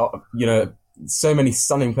many, so many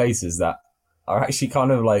stunning places that are actually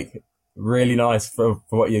kind of like really nice for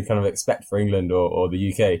what you kind of expect for England or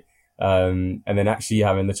the UK. And then actually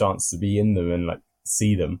having the chance to be in them and like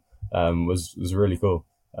see them was really cool.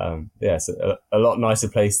 It's a lot nicer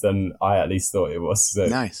place than I at least thought it was. So.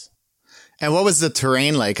 Nice. And what was the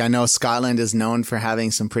terrain like? I know Scotland is known for having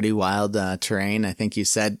some pretty wild terrain. I think you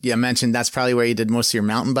mentioned that's probably where you did most of your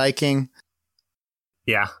mountain biking.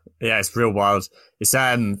 Yeah, it's real wild. It's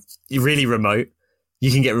really remote.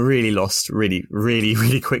 You can get really lost really, really,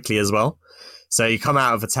 really quickly as well. So you come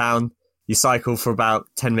out of a town, you cycle for about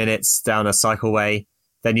 10 minutes down a cycleway,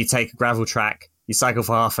 then you take a gravel track, you cycle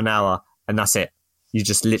for half an hour, and that's it. You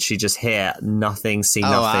just literally just hear nothing, see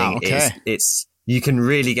nothing. Wow. Okay. It's you can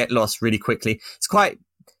really get lost really quickly. It's quite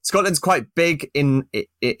Scotland's quite big in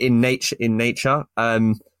nature,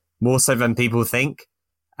 more so than people think.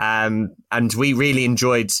 And we really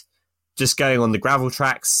enjoyed just going on the gravel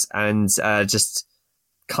tracks and just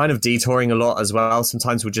kind of detouring a lot as well.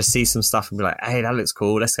 Sometimes we'll just see some stuff and be like, hey, that looks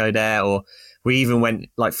cool, let's go there. Or we even went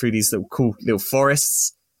like through these little cool little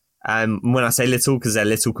forests. When I say little, because they're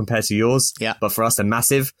little compared to yours, yeah, but for us they're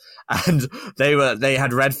massive. And they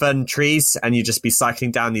had red fern trees, and you'd just be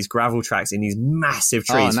cycling down these gravel tracks in these massive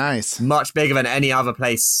trees. Oh, nice. Much bigger than any other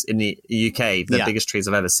place in the UK, the biggest trees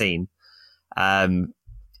I've ever seen.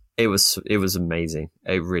 It was amazing.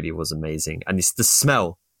 It really was amazing. And it's the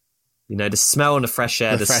smell, the smell and the fresh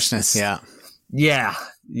air. The freshness, yeah. Yeah,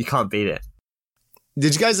 you can't beat it.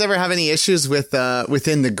 Did you guys ever have any issues with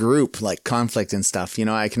within the group, like conflict and stuff?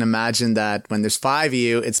 I can imagine that when there's 5 of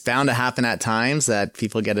you, it's bound to happen at times that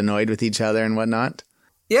people get annoyed with each other and whatnot.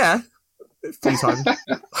 Yeah, a few times.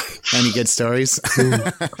 Any good stories?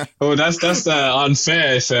 Oh, that's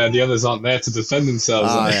unfair if the others aren't there to defend themselves.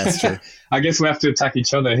 Oh, yeah, that's true. I guess we have to attack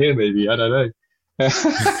each other here, maybe. I don't know.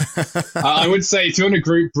 I would say if you're in a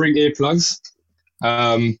group, bring earplugs.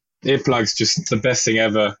 Earplugs just the best thing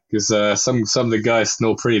ever, because some of the guys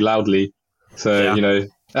snore pretty loudly. So, the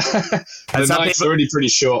night's already pretty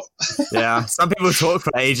short. Yeah, some people talk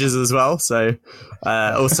for ages as well. So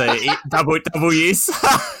also double use.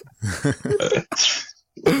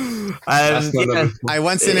 I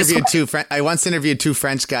once interviewed two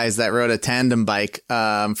French guys that rode a tandem bike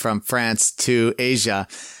from France to Asia,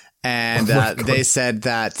 and they said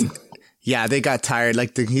that they got tired.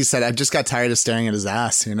 Like he said, I just got tired of staring at his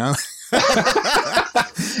ass. Did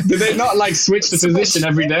they not switch the position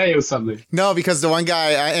every day or something? No, because the one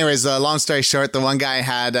guy, anyways, long story short, the one guy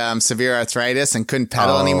had severe arthritis and couldn't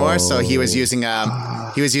pedal anymore, so he was using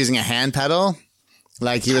a hand pedal.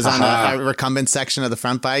 Like he was on a recumbent section of the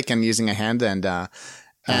front bike and using a hand, and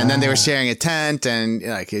then they were sharing a tent, and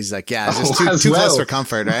he's like, yeah, it's just too close for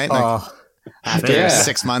comfort, right? After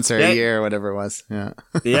 6 months or a year or whatever it was. Yeah.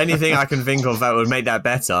 The only thing I can think of that would make that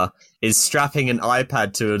better is strapping an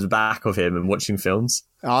iPad to the back of him and watching films.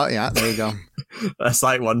 Oh, yeah, there you go. That's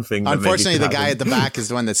one thing. Unfortunately, the guy at the back is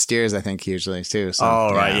the one that steers, I think, usually, too. So,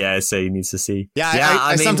 right, yeah, so he needs to see. Yeah,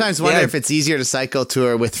 I sometimes wonder if it's easier to cycle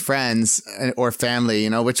tour with friends or family,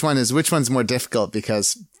 which one's more difficult,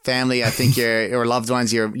 because family, I think or loved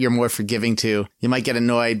ones, you're more forgiving to. You might get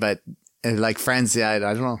annoyed, but like friends, I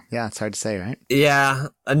don't know. Yeah, it's hard to say, right? Yeah.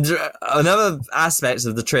 And another aspect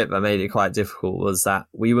of the trip that made it quite difficult was that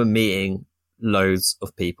we were meeting loads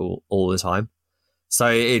of people all the time. So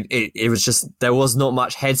it was just, there was not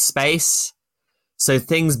much headspace. So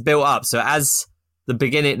things built up. So as the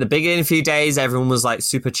beginning few days, everyone was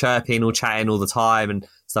super chirpy and all chatting all the time and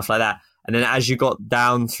stuff like that. And then as you got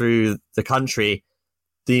down through the country,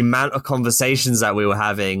 the amount of conversations that we were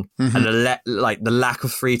having and the lack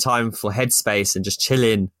of free time for headspace and just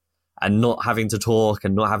chilling and not having to talk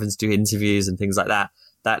and not having to do interviews and things like that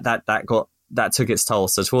took its toll.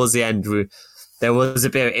 So towards the end, there was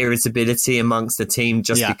a bit of irritability amongst the team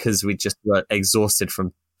because we just were exhausted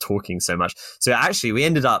from talking so much. So actually we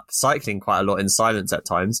ended up cycling quite a lot in silence at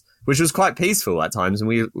times, which was quite peaceful at times, and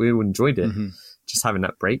we enjoyed it, just having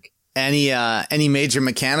that break. Any major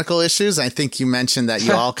mechanical issues? I think you mentioned that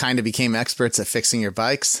you all kind of became experts at fixing your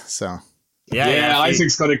bikes. So yeah,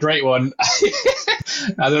 Isaac's got a great one.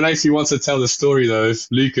 I don't know if he wants to tell the story though. If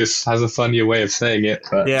Lucas has a funnier way of saying it.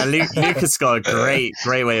 But. Yeah, Lucas got a great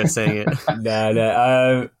way of saying it.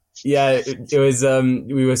 No. It was.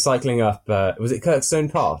 We were cycling up. Was it Kirkstone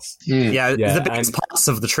Pass? Yeah, the biggest pass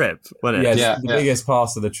of the trip, wasn't it? The biggest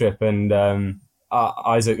pass of the trip, and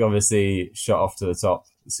Isaac obviously shot off to the top,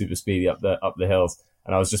 super speedy up the hills,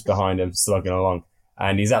 and I was just behind him slugging along,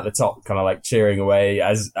 and he's at the top kind of cheering away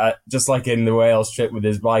as just like in the Wales trip with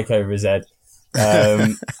his bike over his head,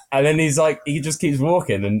 and then he just keeps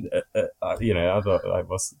walking, and I thought I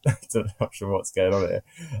was not sure what's going on here,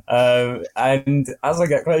 and as I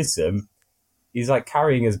get close to him, he's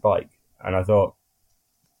carrying his bike, and I thought,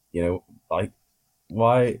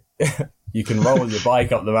 why you can roll your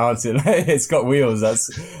bike up the mountain, it's got wheels,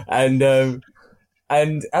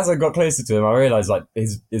 and as I got closer to him, I realised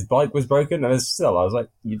his bike was broken, and still I was like,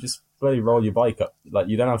 you just bloody roll your bike up,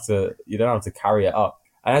 you don't have to carry it up.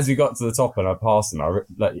 And as we got to the top and I passed him,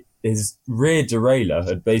 his rear derailleur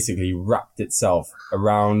had basically wrapped itself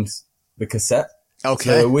around the cassette.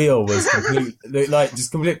 Okay. So the wheel was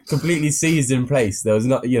completely seized in place. There was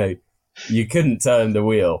not, you couldn't turn the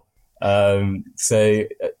wheel. So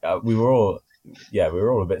we were all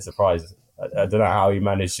a bit surprised. I don't know how he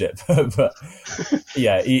managed it, but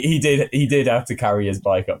yeah, he did have to carry his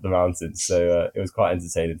bike up the mountain. So it was quite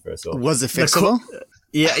entertaining for us all. Was it fixable?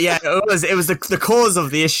 Yeah. It was the cause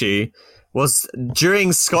of the issue was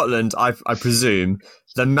during Scotland. I presume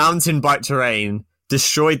the mountain bike terrain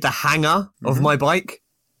destroyed the hanger of my bike,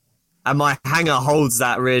 and my hanger holds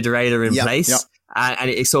that rear derailleur in place, and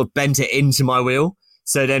it sort of bent it into my wheel.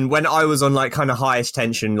 So then, when I was on like kind of highest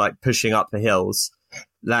tension, like pushing up the hills,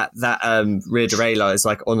 that rear derailleur is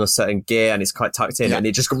like on a certain gear and it's quite tucked in, and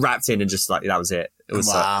it just got wrapped in and just like that was it. It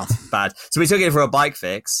was bad. So we took it for a bike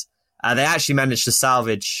fix. They actually managed to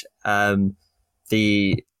salvage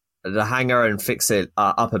the hanger and fix it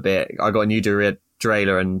up a bit. I got a new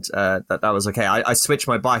derailleur and that was okay. I switched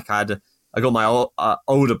my bike. I got my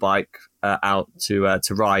older bike out to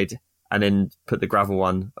ride and then put the gravel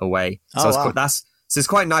one away. So it's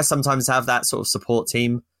quite nice sometimes to have that sort of support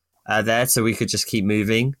team there, so we could just keep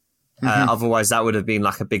moving. Otherwise, that would have been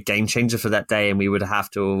like a big game changer for that day, and we would have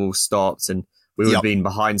to have all stopped and we would have been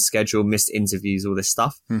behind schedule, missed interviews, all this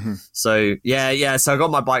stuff. So so I got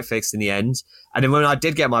my bike fixed in the end. And then when I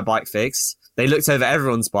did get my bike fixed, they looked over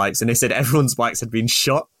everyone's bikes and they said everyone's bikes had been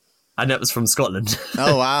shot. And that was from Scotland.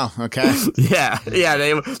 Oh, wow. Okay. Yeah.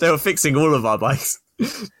 They were fixing all of our bikes.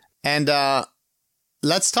 And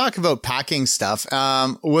let's talk about packing stuff.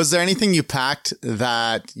 Was there anything you packed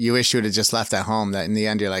that you wish you would have just left at home that in the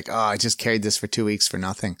end you're like, oh, I just carried this for 2 weeks for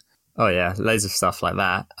nothing? Oh, yeah. Loads of stuff like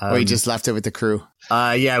that. Or you just left it with the crew?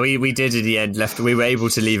 We did in the end. We were able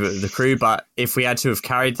to leave it with the crew, but if we had to have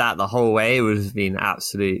carried that the whole way, it would have been an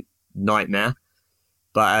absolute nightmare.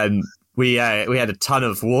 But we had a ton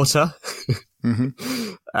of water.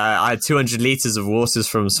 I had 200 litres of waters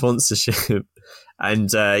from sponsorship. And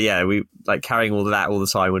we like carrying all of that all the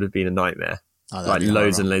time would have been a nightmare. Like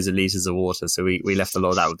loads and loads of litres of water. So we left a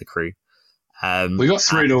lot of that with the crew. We got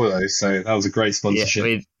through all of those, so that was a great sponsorship.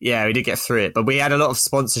 We did get through it, but we had a lot of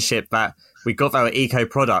sponsorship that we got that were eco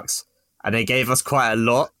products, and they gave us quite a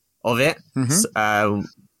lot of it. I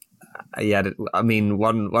mean,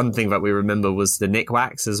 one thing that we remember was the Nick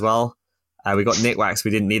Wax as well. We got Nick Wax.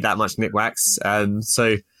 We didn't need that much Nick Wax,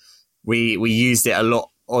 so we used it a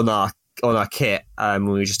lot on our kit.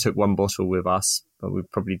 We just took one bottle with us, but we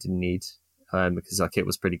probably didn't need because our kit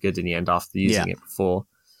was pretty good in the end after using it before.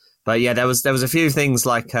 But yeah, there was a few things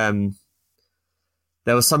like there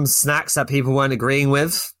were some snacks that people weren't agreeing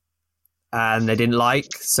with and they didn't like,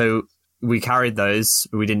 so we carried those.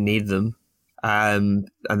 We didn't need them, and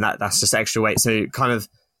that's just extra weight. So kind of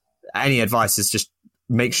any advice is just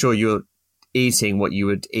make sure you're eating what you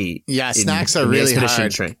would eat. Yeah, snacks are really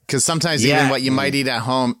hard because sometimes even what you might eat at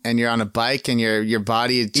home and you're on a bike and your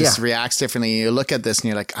body just reacts differently. You look at this and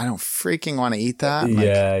you're like, I don't freaking want to eat that.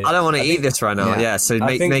 I don't want to eat this right now. So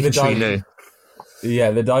making sure you know.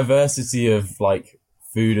 Yeah, the diversity of like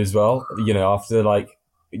food as well. You know, after like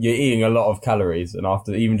you're eating a lot of calories, and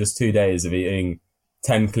after even just 2 days of eating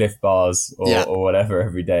 10 Cliff bars or whatever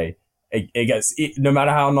every day, it gets, no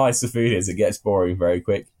matter how nice the food is, it gets boring very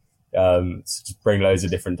quick. So just bring loads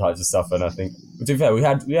of different types of stuff, and I think, to be fair, we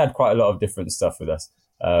had quite a lot of different stuff with us,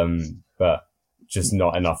 but just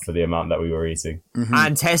not enough for the amount that we were eating.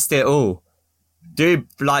 And test it all. Do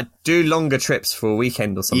longer trips for a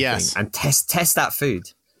weekend or something, and test that food.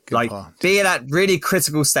 Be in that really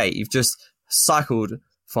critical state. You've just cycled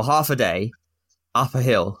for half a day up a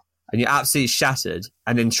hill, and you're absolutely shattered,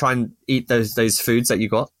 and then try and eat those foods that you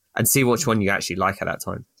got, and see which one you actually like at that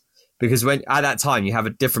time. Because when at that time you have a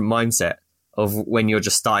different mindset of when you're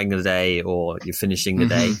just starting the day or you're finishing the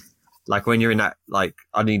day. Like when you're in that, like,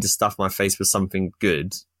 I need to stuff my face with something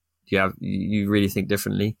good. You really think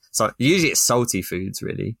differently. So usually it's salty foods,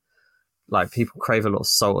 really. Like people crave a lot of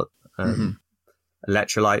salt.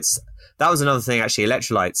 Electrolytes. That was another thing, actually.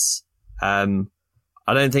 Electrolytes. I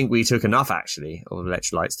don't think we took enough, actually, of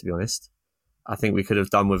electrolytes, to be honest. I think we could have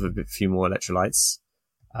done with a few more electrolytes.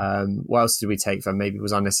 What else did we take that maybe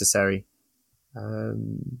was unnecessary?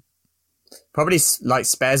 Probably like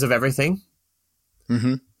spares of everything.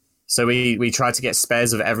 So we tried to get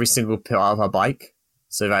spares of every single part of our bike,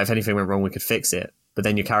 so that if anything went wrong, we could fix it. But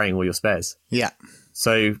then you're carrying all your spares. Yeah.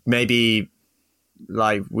 So maybe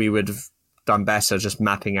like we would have done better just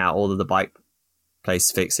mapping out all of the bike place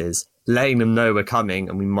fixes, letting them know we're coming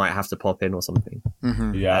and we might have to pop in or something.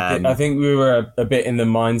 Yeah, I think we were a bit in the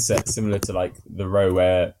mindset similar to like the row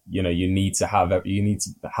where, you know, you need to have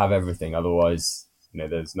everything. Otherwise, you know,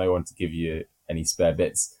 there's no one to give you any spare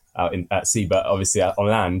bits out at sea. But obviously on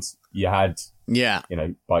land, you had, you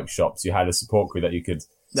know, bike shops, you had a support crew that you could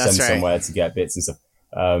send somewhere to get bits and stuff.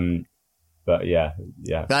 But yeah.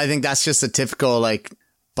 But I think that's just a typical like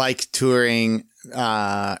bike touring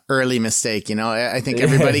early mistake. You know, I think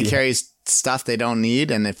everybody carries stuff they don't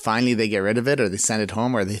need, and then finally they get rid of it, or they send it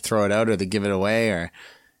home, or they throw it out, or they give it away, or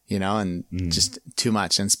and just too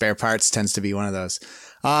much. And spare parts tends to be one of those.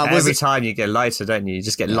 Every time you get lighter, don't you? You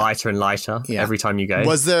just get lighter and lighter every time you go.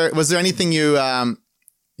 Was there anything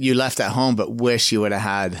you left at home but wish you would have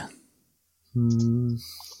had?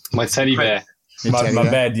 My teddy bear. My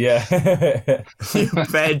bed, yeah. Your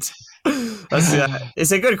bed.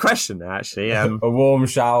 It's a good question, actually. A warm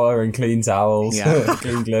shower and clean towels,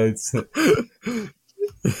 clean clothes.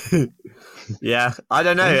 Yeah, I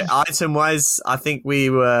don't know. Item-wise, I think we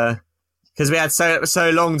were... Because we had so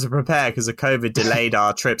long to prepare because of COVID delayed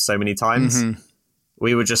our trip so many times. Mm-hmm.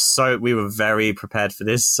 We were very prepared for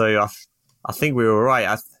this. So I think we were all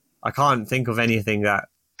right. I can't think of anything that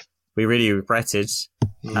we really regretted.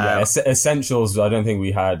 Essentials, I don't think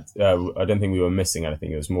we had, I don't think we were missing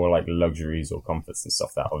anything. It was more like luxuries or comforts and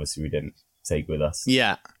stuff that obviously we didn't take with us.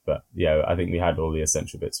 Yeah. But yeah, I think we had all the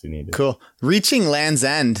essential bits we needed. Cool. Reaching Land's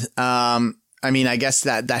End. I guess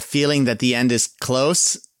that feeling that the end is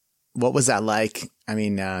close. What was that like? I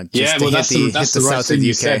mean, that's the right thing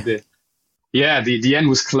you said. Yeah, the end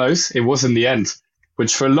was close. It wasn't the end,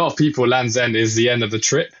 which for a lot of people, Land's End is the end of the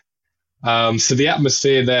trip. So the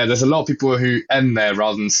atmosphere there's a lot of people who end there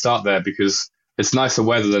rather than start there because it's nicer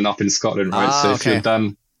weather than up in Scotland, right? If you're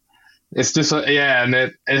done, it's just, and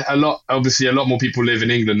a lot more people live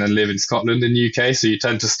in England than live in Scotland in the UK. So you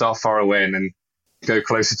tend to start far away and then go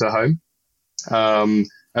closer to home.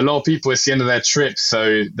 A lot of people, it's the end of their trip,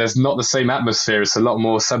 so there's not the same atmosphere. It's a lot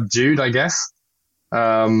more subdued, I guess.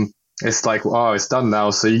 It's like, it's done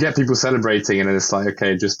now. So you get people celebrating and then it's like,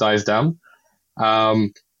 okay, it just dies down.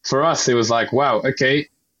 For us, it was like, wow, okay,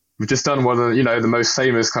 we've just done one of the most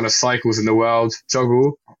famous kind of cycles in the world,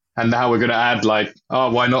 joggle. And now we're going to add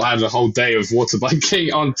why not add a whole day of water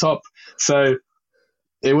biking on top? So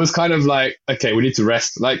it was kind of like, okay, we need to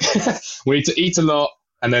rest. We need to eat a lot.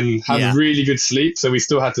 And then have really good sleep. So we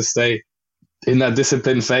still had to stay in that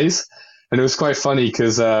discipline phase. And it was quite funny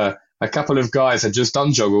because a couple of guys had just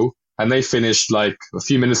done joggle and they finished a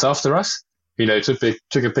few minutes after us.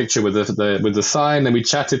 Took a picture with the sign and we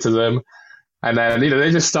chatted to them. And then,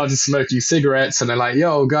 they just started smoking cigarettes and they're like,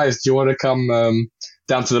 yo, guys, do you want to come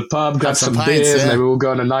down to the pub, grab some beers? Yeah. And then we all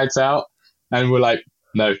go on a night out. And we're like,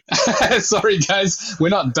 no, sorry, guys, we're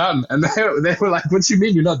not done. And they were like, what do you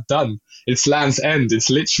mean you're not done? It's Land's End.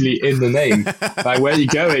 It's literally in the name. Where are you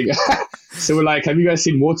going? So we're like, have you guys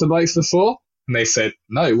seen water bikes before? And they said,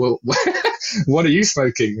 no. Well, what are you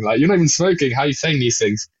smoking? You're not even smoking. How are you saying these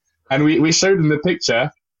things? And we showed them the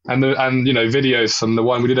picture and videos from the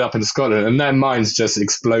one we did up in Scotland, and their minds just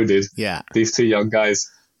exploded. Yeah. These two young guys,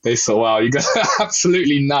 they thought, wow, you guys are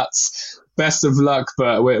absolutely nuts. Best of luck,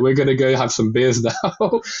 but we're going to go have some beers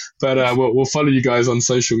now. But we'll follow you guys on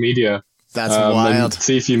social media. That's wild. And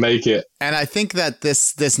see if you make it. And I think that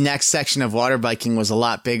this next section of water biking was a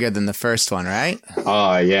lot bigger than the first one, right?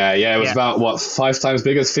 Oh, yeah. It was about, 5 times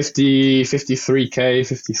bigger? 50, 53K,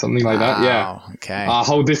 50, something like that. Yeah. Okay. A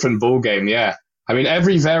whole different ball game, yeah. I mean,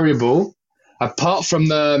 every variable, apart from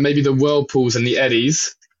maybe the whirlpools and the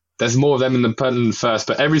eddies, there's more of them in the Pentland First,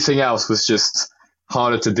 but everything else was just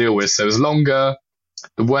harder to deal with. So it was longer.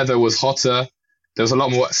 The weather was hotter. There was a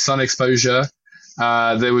lot more sun exposure.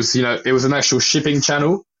 There was, it was an actual shipping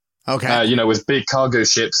channel. Okay. With big cargo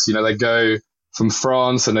ships, they go from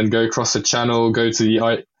France and then go across the channel, go to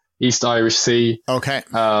the East Irish Sea. Okay.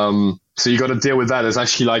 So you got to deal with that. It's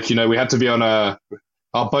actually we had to be on our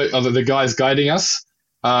boat, the guys guiding us,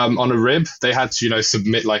 on a rib. They had to,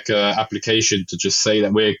 submit a application to just say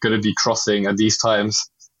that we're going to be crossing at these times.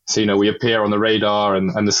 So, we appear on the radar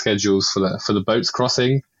and the schedules for the boats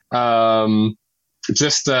crossing.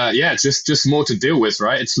 Just more to deal with,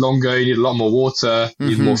 right? It's longer. You need a lot more water. You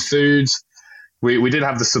need more food. We did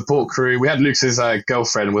have the support crew. We had Luke's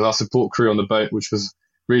girlfriend with our support crew on the boat, which was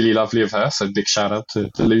really lovely of her. So big shout out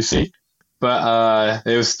to Lucy. But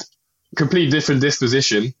it was completely different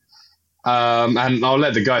disposition. And I'll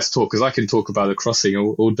let the guys talk because I can talk about the crossing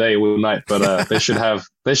all day, all night. But they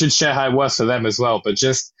should share how it was for them as well. But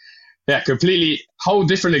just completely whole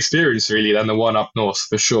different experience really than the one up north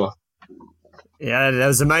for sure. Yeah, there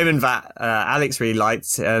was a moment that Alex really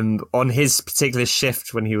liked on his particular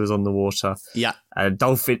shift when he was on the water. Yeah.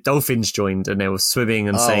 Dolphins joined and they were swimming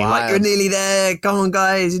and saying, you're nearly there. Come on,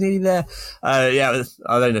 guys, you're nearly there. I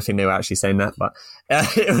don't think they were actually saying that, but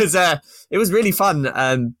it was really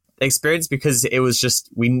fun experience because it was just,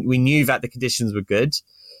 we knew that the conditions were good.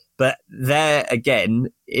 But there again,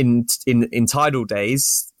 in tidal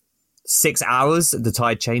days, 6 hours, the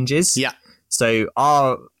tide changes. Yeah. So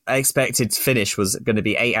our expected finish was going to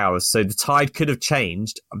be 8 hours. So the tide could have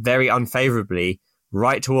changed very unfavorably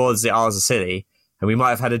right towards the Isles of Scilly, and we might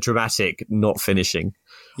have had a dramatic not finishing.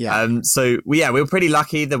 Yeah. So we were pretty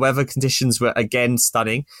lucky. The weather conditions were again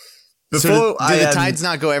stunning. Do the tides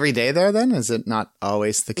not go every day there then? Is it not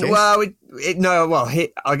always the case? Well,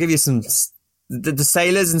 I'll give you some. The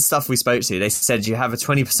sailors and stuff we spoke to, they said you have a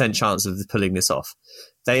 20% chance of pulling this off.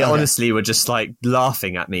 They honestly were just like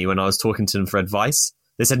laughing at me when I was talking to them for advice.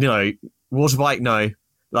 They said, no, water bike, no.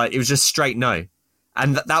 Like, it was just straight no.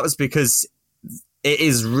 And that was because it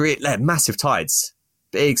is massive tides,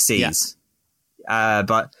 big seas. Yeah.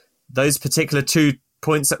 But those particular 2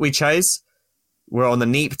 points that we chose were on the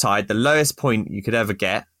neap tide, the lowest point you could ever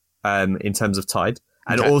get in terms of tide.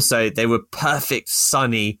 And also they were perfect,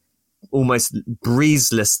 sunny, almost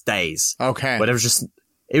breezeless days. Okay. But it was just,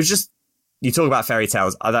 you talk about fairy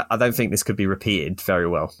tales. I don't think this could be repeated very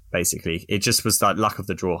well, basically. It just was like luck of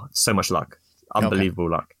the draw. So much luck. Unbelievable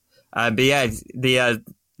luck. But yeah, the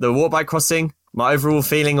water bike crossing, my overall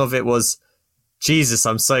feeling of it was, Jesus,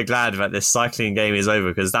 I'm so glad that this cycling game is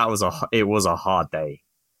over, because it was a hard day.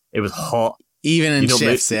 It was hot. Even in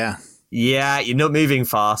shifts, yeah. Yeah, you're not moving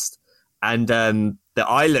fast. And the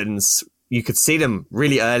islands, you could see them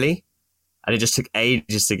really early, and it just took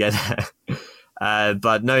ages to get there.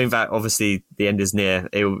 But knowing that obviously the end is near,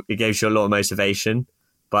 it gives you a lot of motivation.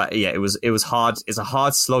 But yeah, it was hard. It's a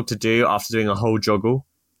hard slog to do after doing a whole joggle.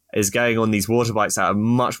 Is going on these water bikes that are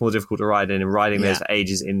much more difficult to ride in, and riding those for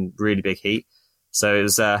ages in really big heat. So it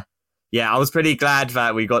was, I was pretty glad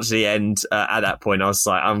that we got to the end at that point. I was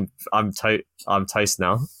like, I'm toast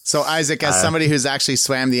now. So Isaac, as somebody who's actually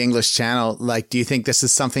swam the English Channel, like, do you think this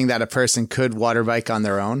is something that a person could water bike on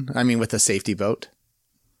their own? I mean, with a safety boat?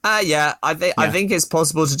 I think it's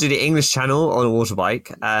possible to do the English Channel on a water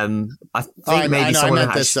bike. I meant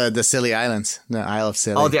the Scilly Islands, the Isle of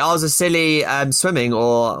Scilly. Oh, the Isles of Scilly, swimming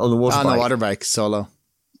or on the water bike? On the water bike, solo.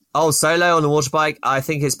 Oh, solo on the water bike? I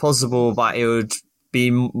think it's possible, but it would be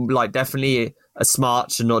like definitely a smart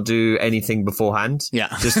to not do anything beforehand. Yeah.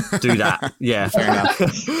 Just do that. Yeah. Fair enough.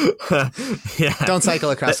 Yeah. Don't cycle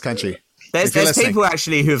across country. There's people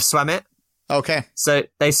actually who have swam it. Okay. So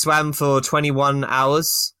they swam for 21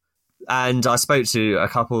 hours, and I spoke to a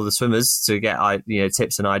couple of the swimmers to get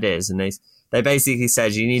tips and ideas, and they basically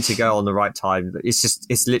said you need to go on the right time.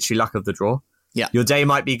 It's literally luck of the draw. Yeah. Your day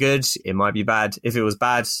might be good, it might be bad. If it was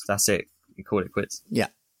bad, that's it. You call it quits. Yeah.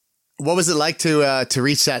 What was it like to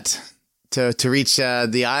reach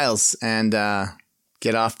the Isles and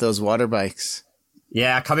get off those water bikes?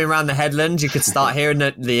 Yeah, coming around the headland, you could start hearing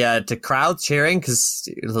the crowd cheering, because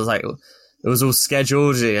it was like, it was all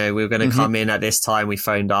scheduled. We were going to come in at this time. We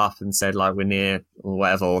phoned up and said like we're near or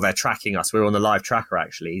whatever, or they're tracking us. We were on the live tracker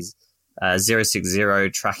actually, 060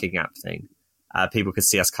 tracking app thing. People could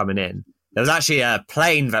see us coming in. There was actually a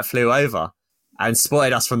plane that flew over and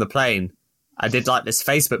spotted us from the plane. I did like this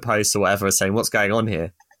Facebook post or whatever saying, "What's going on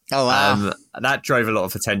here?" Oh wow! That drove a lot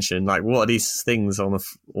of attention. Like, what are these things on the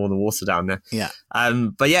water down there? Yeah.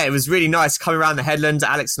 But yeah, it was really nice coming around the headland.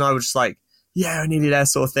 Alex and I were just like, yeah, we're nearly there,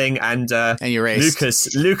 sort of thing. And you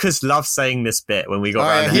raced. Lucas loved saying this bit when we got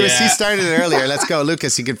around. He started it earlier. Let's go,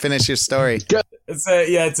 Lucas. You can finish your story. So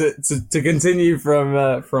yeah, to continue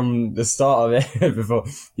from the start of it before.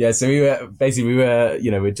 Yeah, so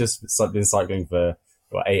we'd just been cycling for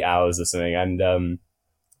 8 hours or something, and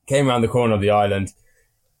came around the corner of the island.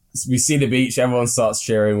 We see the beach. Everyone starts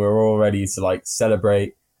cheering. We're all ready to like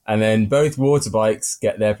celebrate. And then both water bikes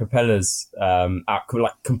get their propellers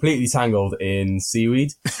completely tangled in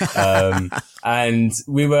seaweed. And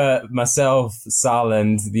we were, myself, Sal,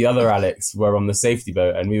 and the other Alex were on the safety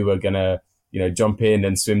boat, and we were gonna, jump in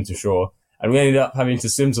and swim to shore. And we ended up having to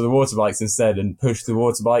swim to the water bikes instead and push the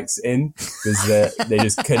water bikes in, because they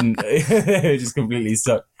just couldn't. They were just completely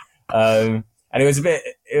stuck. And it was a bit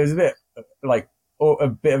like a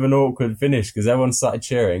bit of an awkward finish, because everyone started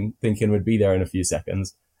cheering, thinking we'd be there in a few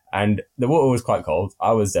seconds. And the water was quite cold.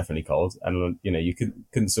 I was definitely cold. And, you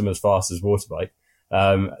couldn't swim as fast as water bike.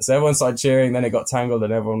 So everyone started cheering, then it got tangled,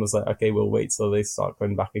 and everyone was like, okay, we'll wait till they start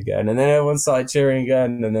going back again. And then everyone started cheering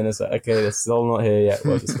again, and then it's like, okay, they're still not here yet.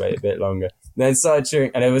 We'll just wait a bit longer. And then started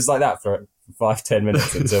cheering, and it was like that for 5-10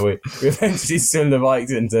 minutes until we eventually swim the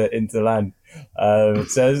bikes into land.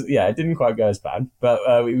 It didn't quite go as planned,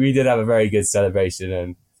 but we did have a very good celebration,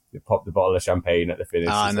 and we popped a bottle of champagne at the finish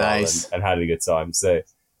as nice. well, and had a good time. So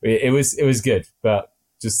it was good, but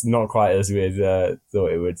just not quite as we had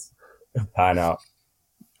thought it would pan out.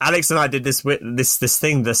 Alex and I did this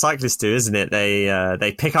thing the cyclists do, isn't it?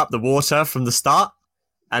 They pick up the water from the start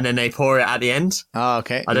and then they pour it at the end. Oh,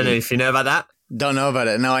 okay. I don't know if you know about that. Don't know about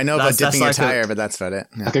it. No, I know about dipping your tire, but that's about it.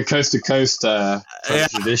 Yeah. Like a coast to coast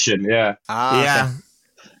tradition. Yeah. Yeah.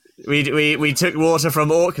 We took water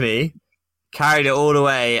from Orkney, carried it all the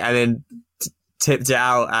way, and then tipped it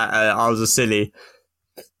out at Isles of Scilly.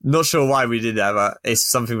 Not sure why we did that, but it's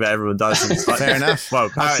something that everyone does. Fair enough. Well,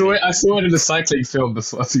 I saw it in a cycling film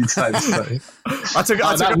before a few times. So.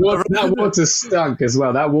 That water stunk as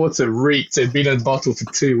well. That water reeked. It'd been in a bottle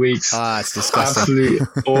for 2 weeks. It's disgusting. Absolute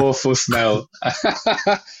awful smell.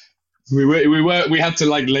 We had to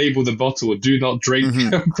like label the bottle, do not drink,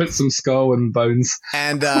 put some skull and bones.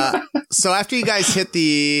 And so after you guys hit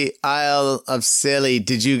the Isle of Scilly,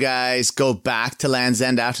 did you guys go back to Land's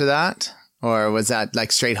End after that? Or was that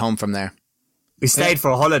like straight home from there? We stayed for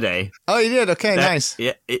a holiday. Oh, you did? Okay, nice.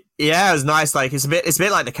 Yeah, it was nice. Like it's a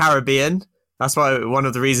bit like the Caribbean. That's why one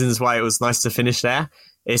of the reasons why it was nice to finish there.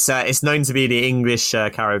 It's known to be the English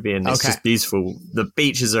Caribbean. It's just beautiful. The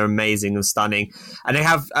beaches are amazing and stunning, and they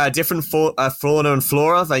have different fauna and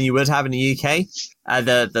flora than you would have in the UK.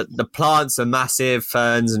 The plants are massive,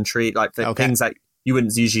 ferns and trees, like things that you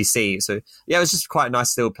wouldn't usually see. So yeah, it was just quite a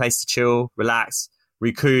nice little place to chill, relax,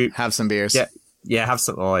 recoup, have some beers. Yeah, have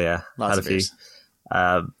some. Oh yeah, lots of beers.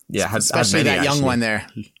 Especially that young one there.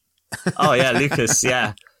 Oh yeah, Lucas.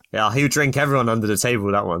 Yeah, he would drink everyone under the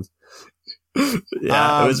table. That one.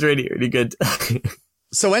 Yeah, it was really, really good.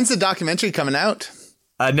 So when's the documentary coming out?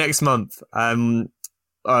 Next month.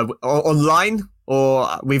 Online,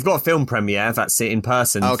 or we've got a film premiere that's in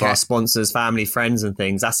person for our sponsors, family, friends and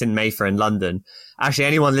things. That's in Mayfair in London. Actually,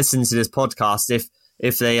 anyone listening to this podcast,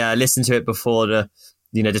 if they listen to it before the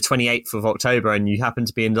 28th of October and you happen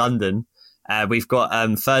to be in London, we've got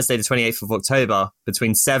Thursday the 28th of October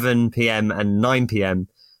between 7 p.m. and 9 p.m.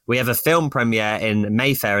 We have a film premiere in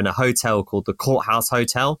Mayfair in a hotel called the Courthouse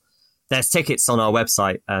Hotel. There's tickets on our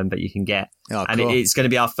website that you can get. Oh, and cool. it's going to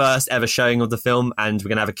be our first ever showing of the film, and we're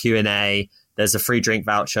going to have a Q&A. There's a free drink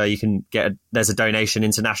voucher. You can there's a donation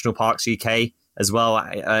into National Parks UK as well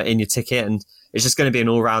in your ticket. And it's just going to be an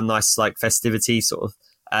all-round nice like festivity sort of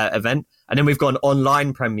event. And then we've got an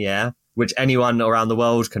online premiere, which anyone around the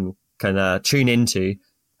world can tune into.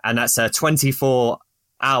 And that's a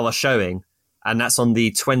 24-hour showing. And that's on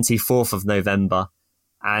the 24th of November.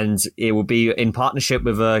 And it will be in partnership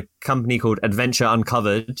with a company called Adventure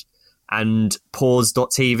Uncovered and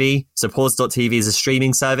Pause.tv. So Pause.tv is a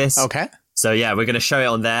streaming service. Okay. So yeah, we're going to show it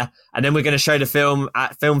on there. And then we're going to show the film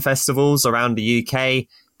at film festivals around the UK,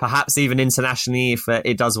 perhaps even internationally if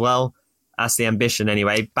it does well. That's the ambition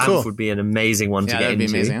anyway. Banff would be an amazing one to get that'd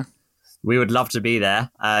into. Be amazing, huh? We would love to be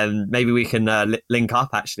there. Maybe we can link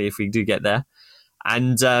up actually if we do get there.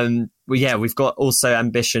 And we've got also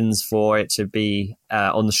ambitions for it to be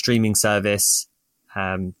on the streaming service,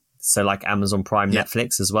 so like Amazon Prime,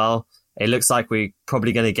 Netflix as well. It looks like we're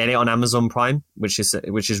probably going to get it on Amazon Prime, which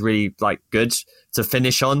is really like good to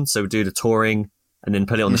finish on. So do the touring and then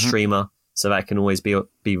put it on the streamer so that it can always be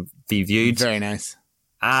viewed. Very nice.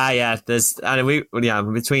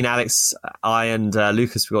 Between Alex, I and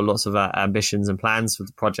Lucas, we've got lots of ambitions and plans for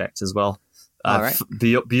the project as well. All right.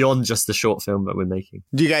 Beyond just the short film that we're making.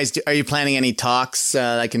 Are you planning any talks,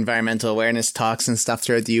 like environmental awareness talks and stuff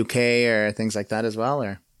throughout the UK or things like that as well?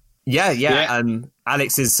 Or Yeah.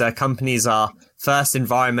 Alex's company is our first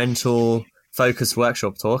environmental focused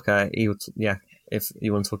workshop talk. If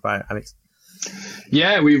you want to talk about it, Alex.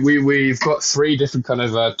 Yeah, we've got 3 different kind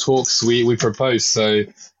of talks we propose. So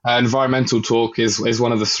environmental talk is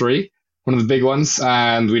one of the 3, one of the big ones.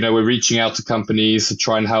 And we know we're reaching out to companies to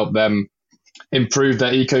try and help them improve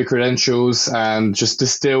their eco credentials and just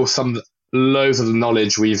distill loads of the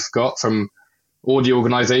knowledge we've got from all the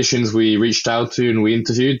organizations we reached out to and we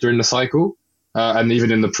interviewed during the cycle. And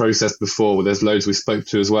even in the process before, there's loads we spoke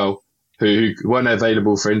to as well who weren't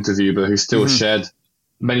available for interview, but who still shared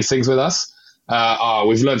many things with us.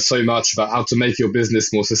 We've learned so much about how to make your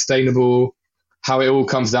business more sustainable, how it all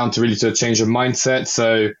comes down to really to a change of mindset.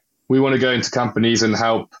 So we want to go into companies and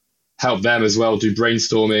help them as well, do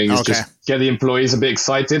brainstorming, just get the employees a bit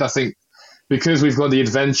excited. I think because we've got the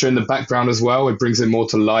adventure in the background as well, it brings it more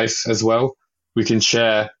to life as well. We can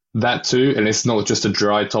share that too. And it's not just a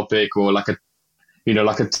dry topic or like a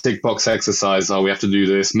tick box exercise. We have to do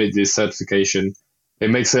this, meet this certification. It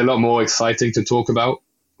makes it a lot more exciting to talk about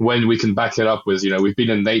when we can back it up with, we've been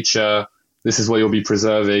in nature. This is what you'll be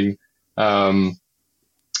preserving. So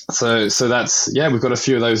that's, we've got a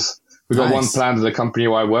few of those. We've got one planned at the company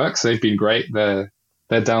where I work, so they've been great. They're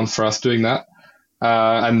down for us doing that.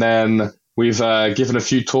 And then we've given a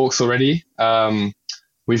few talks already.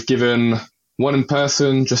 We've given one in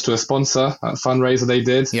person just to a sponsor, a fundraiser they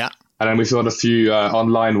did. Yeah. And then we've got a few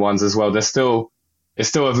online ones as well. It's still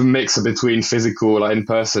a mix between physical, like in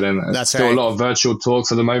person, and That's still right. a lot of virtual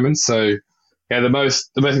talks at the moment. So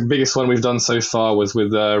the biggest one we've done so far was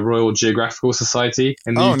with the Royal Geographical Society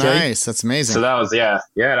in the UK. Oh, nice. That's amazing. So that was, that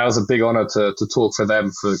was a big honor to talk for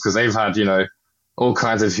them because they've had, all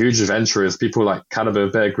kinds of huge adventurers, people like Caliber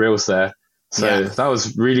Bear Grylls there. So that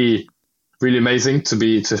was really, really amazing to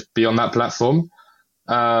be on that platform.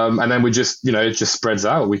 And then we just, it just spreads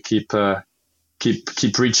out. We keep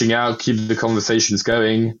reaching out, keep the conversations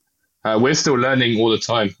going. We're still learning all the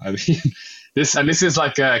time. I mean, this is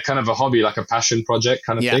like a kind of a hobby, like a passion project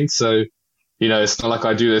kind of thing. So, it's not like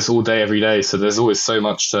I do this all day, every day. So there's always so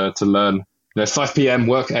much to learn. 5 p.m.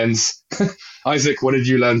 work ends. Isaac, what did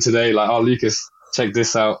you learn today? Like, oh, Lucas, check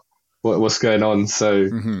this out. What's going on? So,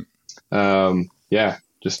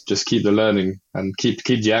 just keep the learning and keep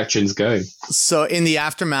the actions going. So in the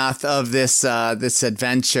aftermath of this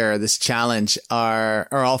adventure, this challenge, are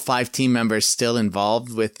all 5 team members still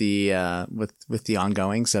involved with the with the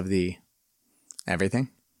ongoings of the everything?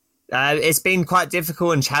 It's been quite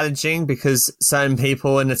difficult and challenging because certain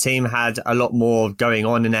people in the team had a lot more going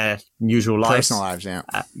on in their usual lives. Personal lives,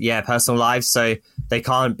 personal lives. So they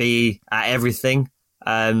can't be at everything.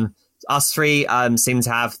 Us 3 seem to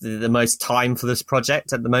have the most time for this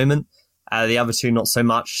project at the moment. The other 2, not so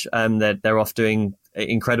much. They're off doing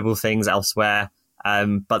incredible things elsewhere.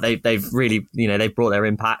 But they've really, they've brought their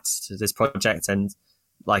impact to this project, and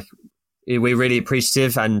like we're really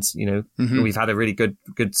appreciative. And we've had a really good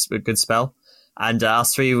spell. And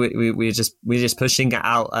us 3, we're just pushing it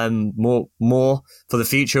out more for the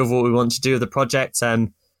future of what we want to do with the project.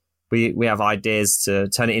 We have ideas to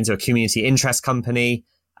turn it into a community interest company,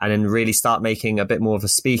 and then really start making a bit more of a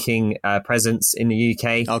speaking presence in the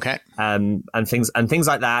UK. Okay. And things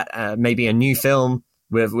like that. Maybe a new film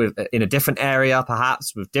with in a different area,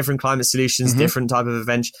 perhaps with different climate solutions, different type of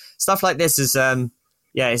adventure. Stuff like this is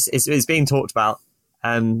it's being talked about.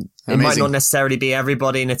 It might not necessarily be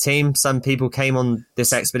everybody in a team. Some people came on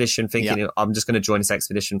this expedition thinking, I'm just going to join this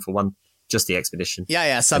expedition for just the expedition.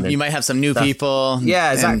 Yeah. You might have some new people.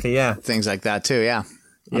 Yeah, exactly. Yeah. Things like that too. Yeah.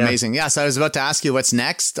 Amazing. Yeah. So I was about to ask you what's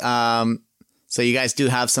next. So you guys do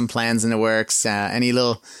have some plans in the works. Any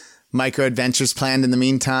little micro adventures planned in the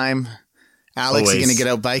meantime? Alex, you going to get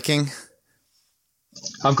out biking?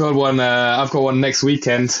 I've got one next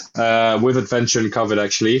weekend with Adventure Uncovered,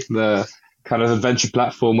 actually, the kind of adventure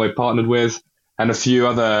platform we're partnered with, and a few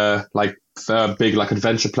other big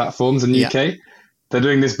adventure platforms in the UK. They're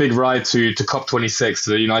doing this big ride to COP26,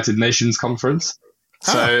 to the United Nations conference.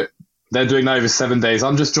 So they're doing that over 7 days.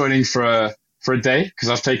 I'm just joining for a day because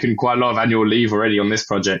I've taken quite a lot of annual leave already on this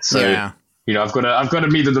project. So I've got to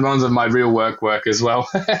meet the demands of my real work as well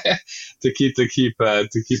to keep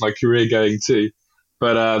my career going too.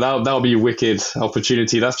 But that'll be a wicked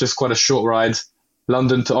opportunity. That's just quite a short ride,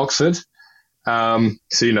 London to Oxford. So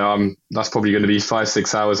that's probably going to be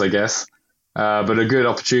 5-6 hours, I guess. But a good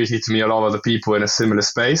opportunity to meet a lot of other people in a similar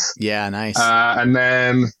space. Yeah, nice. And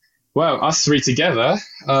then, well, us 3 together,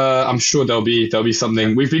 I'm sure there'll be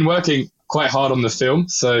something. We've been working quite hard on the film,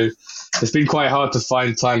 so it's been quite hard to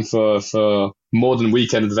find time for more than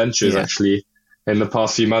weekend adventures, actually, in the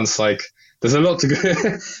past few months. There's a lot to go.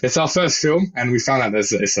 It's our first film, and we found out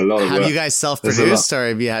it's a lot of work. Have you guys self-produced, or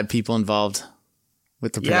have you had people involved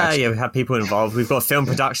with the production? Yeah, we have people involved. We've got a film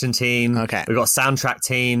production team. Okay. We've got a soundtrack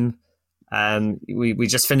team. We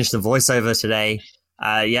just finished the voiceover today.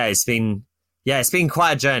 It's been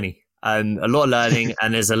quite a journey. A lot of learning,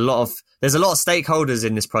 and there's a lot of stakeholders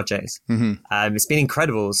in this project. It's been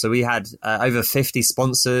incredible. So we had over 50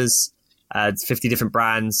 sponsors, 50 different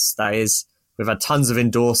brands. That is, we've had tons of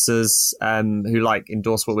endorsers who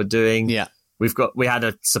endorse what we're doing. Yeah, we had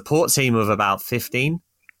a support team of about 15.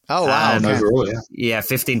 Oh wow! Overall,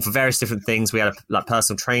 15 for various different things. We had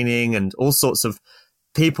personal training and all sorts of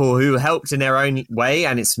people who helped in their own way,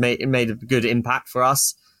 and it made a good impact for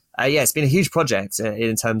us. It's been a huge project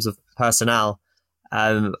in terms of personnel,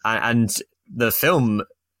 and the film.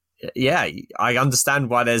 I understand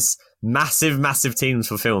why there's massive teams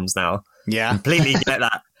for films now. Yeah, completely get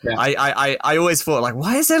that. Yeah. I always thought,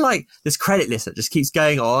 why is there this credit list that just keeps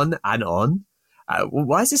going on and on?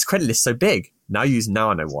 Why is this credit list so big? Now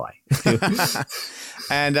I know why.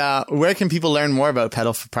 And where can people learn more about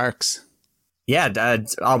Pedal for Parks? Yeah,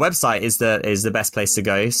 our website is the best place to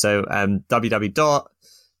go. So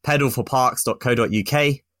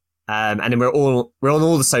www.pedalforparks.co.uk, and then we're on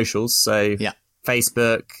all the socials. So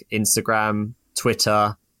Facebook, Instagram,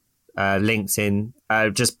 Twitter, LinkedIn,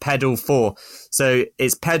 just Pedal 4. So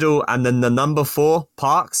it's Pedal and then the number 4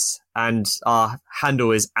 Parks, and our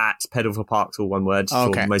handle is @Pedal for Parks, all one word, for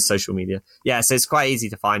most social media. Yeah, so it's quite easy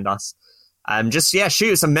to find us.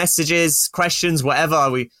 Shoot us some messages, questions, whatever.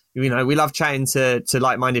 We love chatting to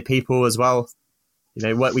like-minded people as well.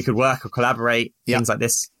 we could work or collaborate, things like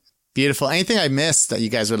this. Beautiful. Anything I missed that you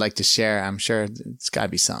guys would like to share? I'm sure it's got to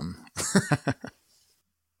be something.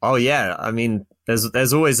 Oh yeah, I mean,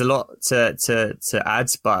 there's always a lot to add,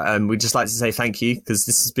 but we'd just like to say thank you, because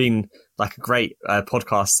this has been like a great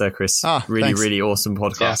podcast, Chris. Oh, really, thanks. really awesome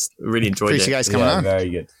podcast. Really enjoyed Appreciate you it. guys coming on. Very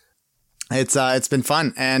good. It's been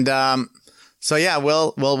fun, and so yeah,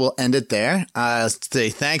 we'll end it there. Say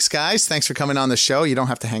thanks, guys. Thanks for coming on the show. You don't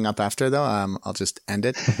have to hang up after though. I'll just end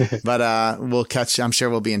it, but we'll catch. I'm sure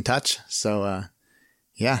we'll be in touch. So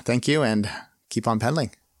yeah, thank you, and keep on pedaling.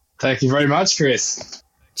 Thank you very much, Chris.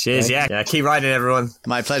 Cheers. Yeah. Keep riding, everyone.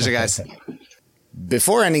 My pleasure, guys.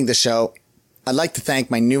 Before ending the show, I'd like to thank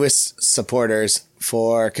my newest supporters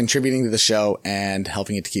for contributing to the show and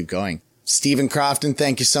helping it to keep going. Stephen Crofton,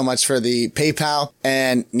 thank you so much for the PayPal.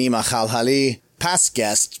 And Nima Khalhali, past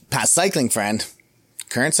guest, past cycling friend,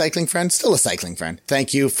 current cycling friend, still a cycling friend.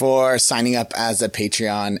 Thank you for signing up as a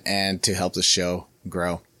Patreon and to help the show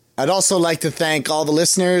grow. I'd also like to thank all the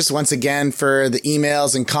listeners once again for the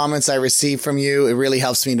emails and comments I receive from you. It really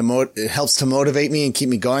helps me it helps to motivate me and keep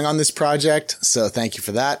me going on this project. So thank you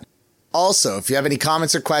for that. Also, if you have any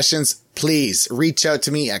comments or questions, please reach out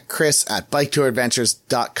to me at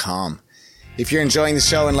chris@biketouradventures.com. If you're enjoying the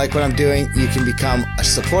show and like what I'm doing, you can become a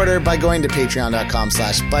supporter by going to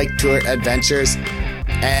patreon.com/biketouradventures.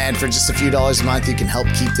 And for just a few dollars a month, you can help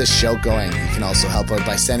keep this show going. You can also help out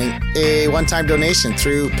by sending a one-time donation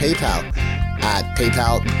through PayPal at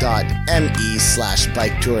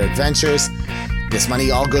paypal.me/biketouradventures. This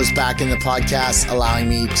money all goes back in the podcast, allowing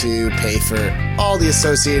me to pay for all the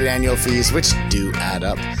associated annual fees, which do add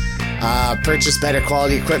up, purchase better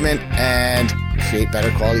quality equipment, and create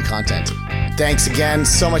better quality content. Thanks again.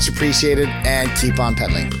 So much appreciated, and keep on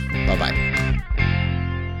pedaling. Bye-bye.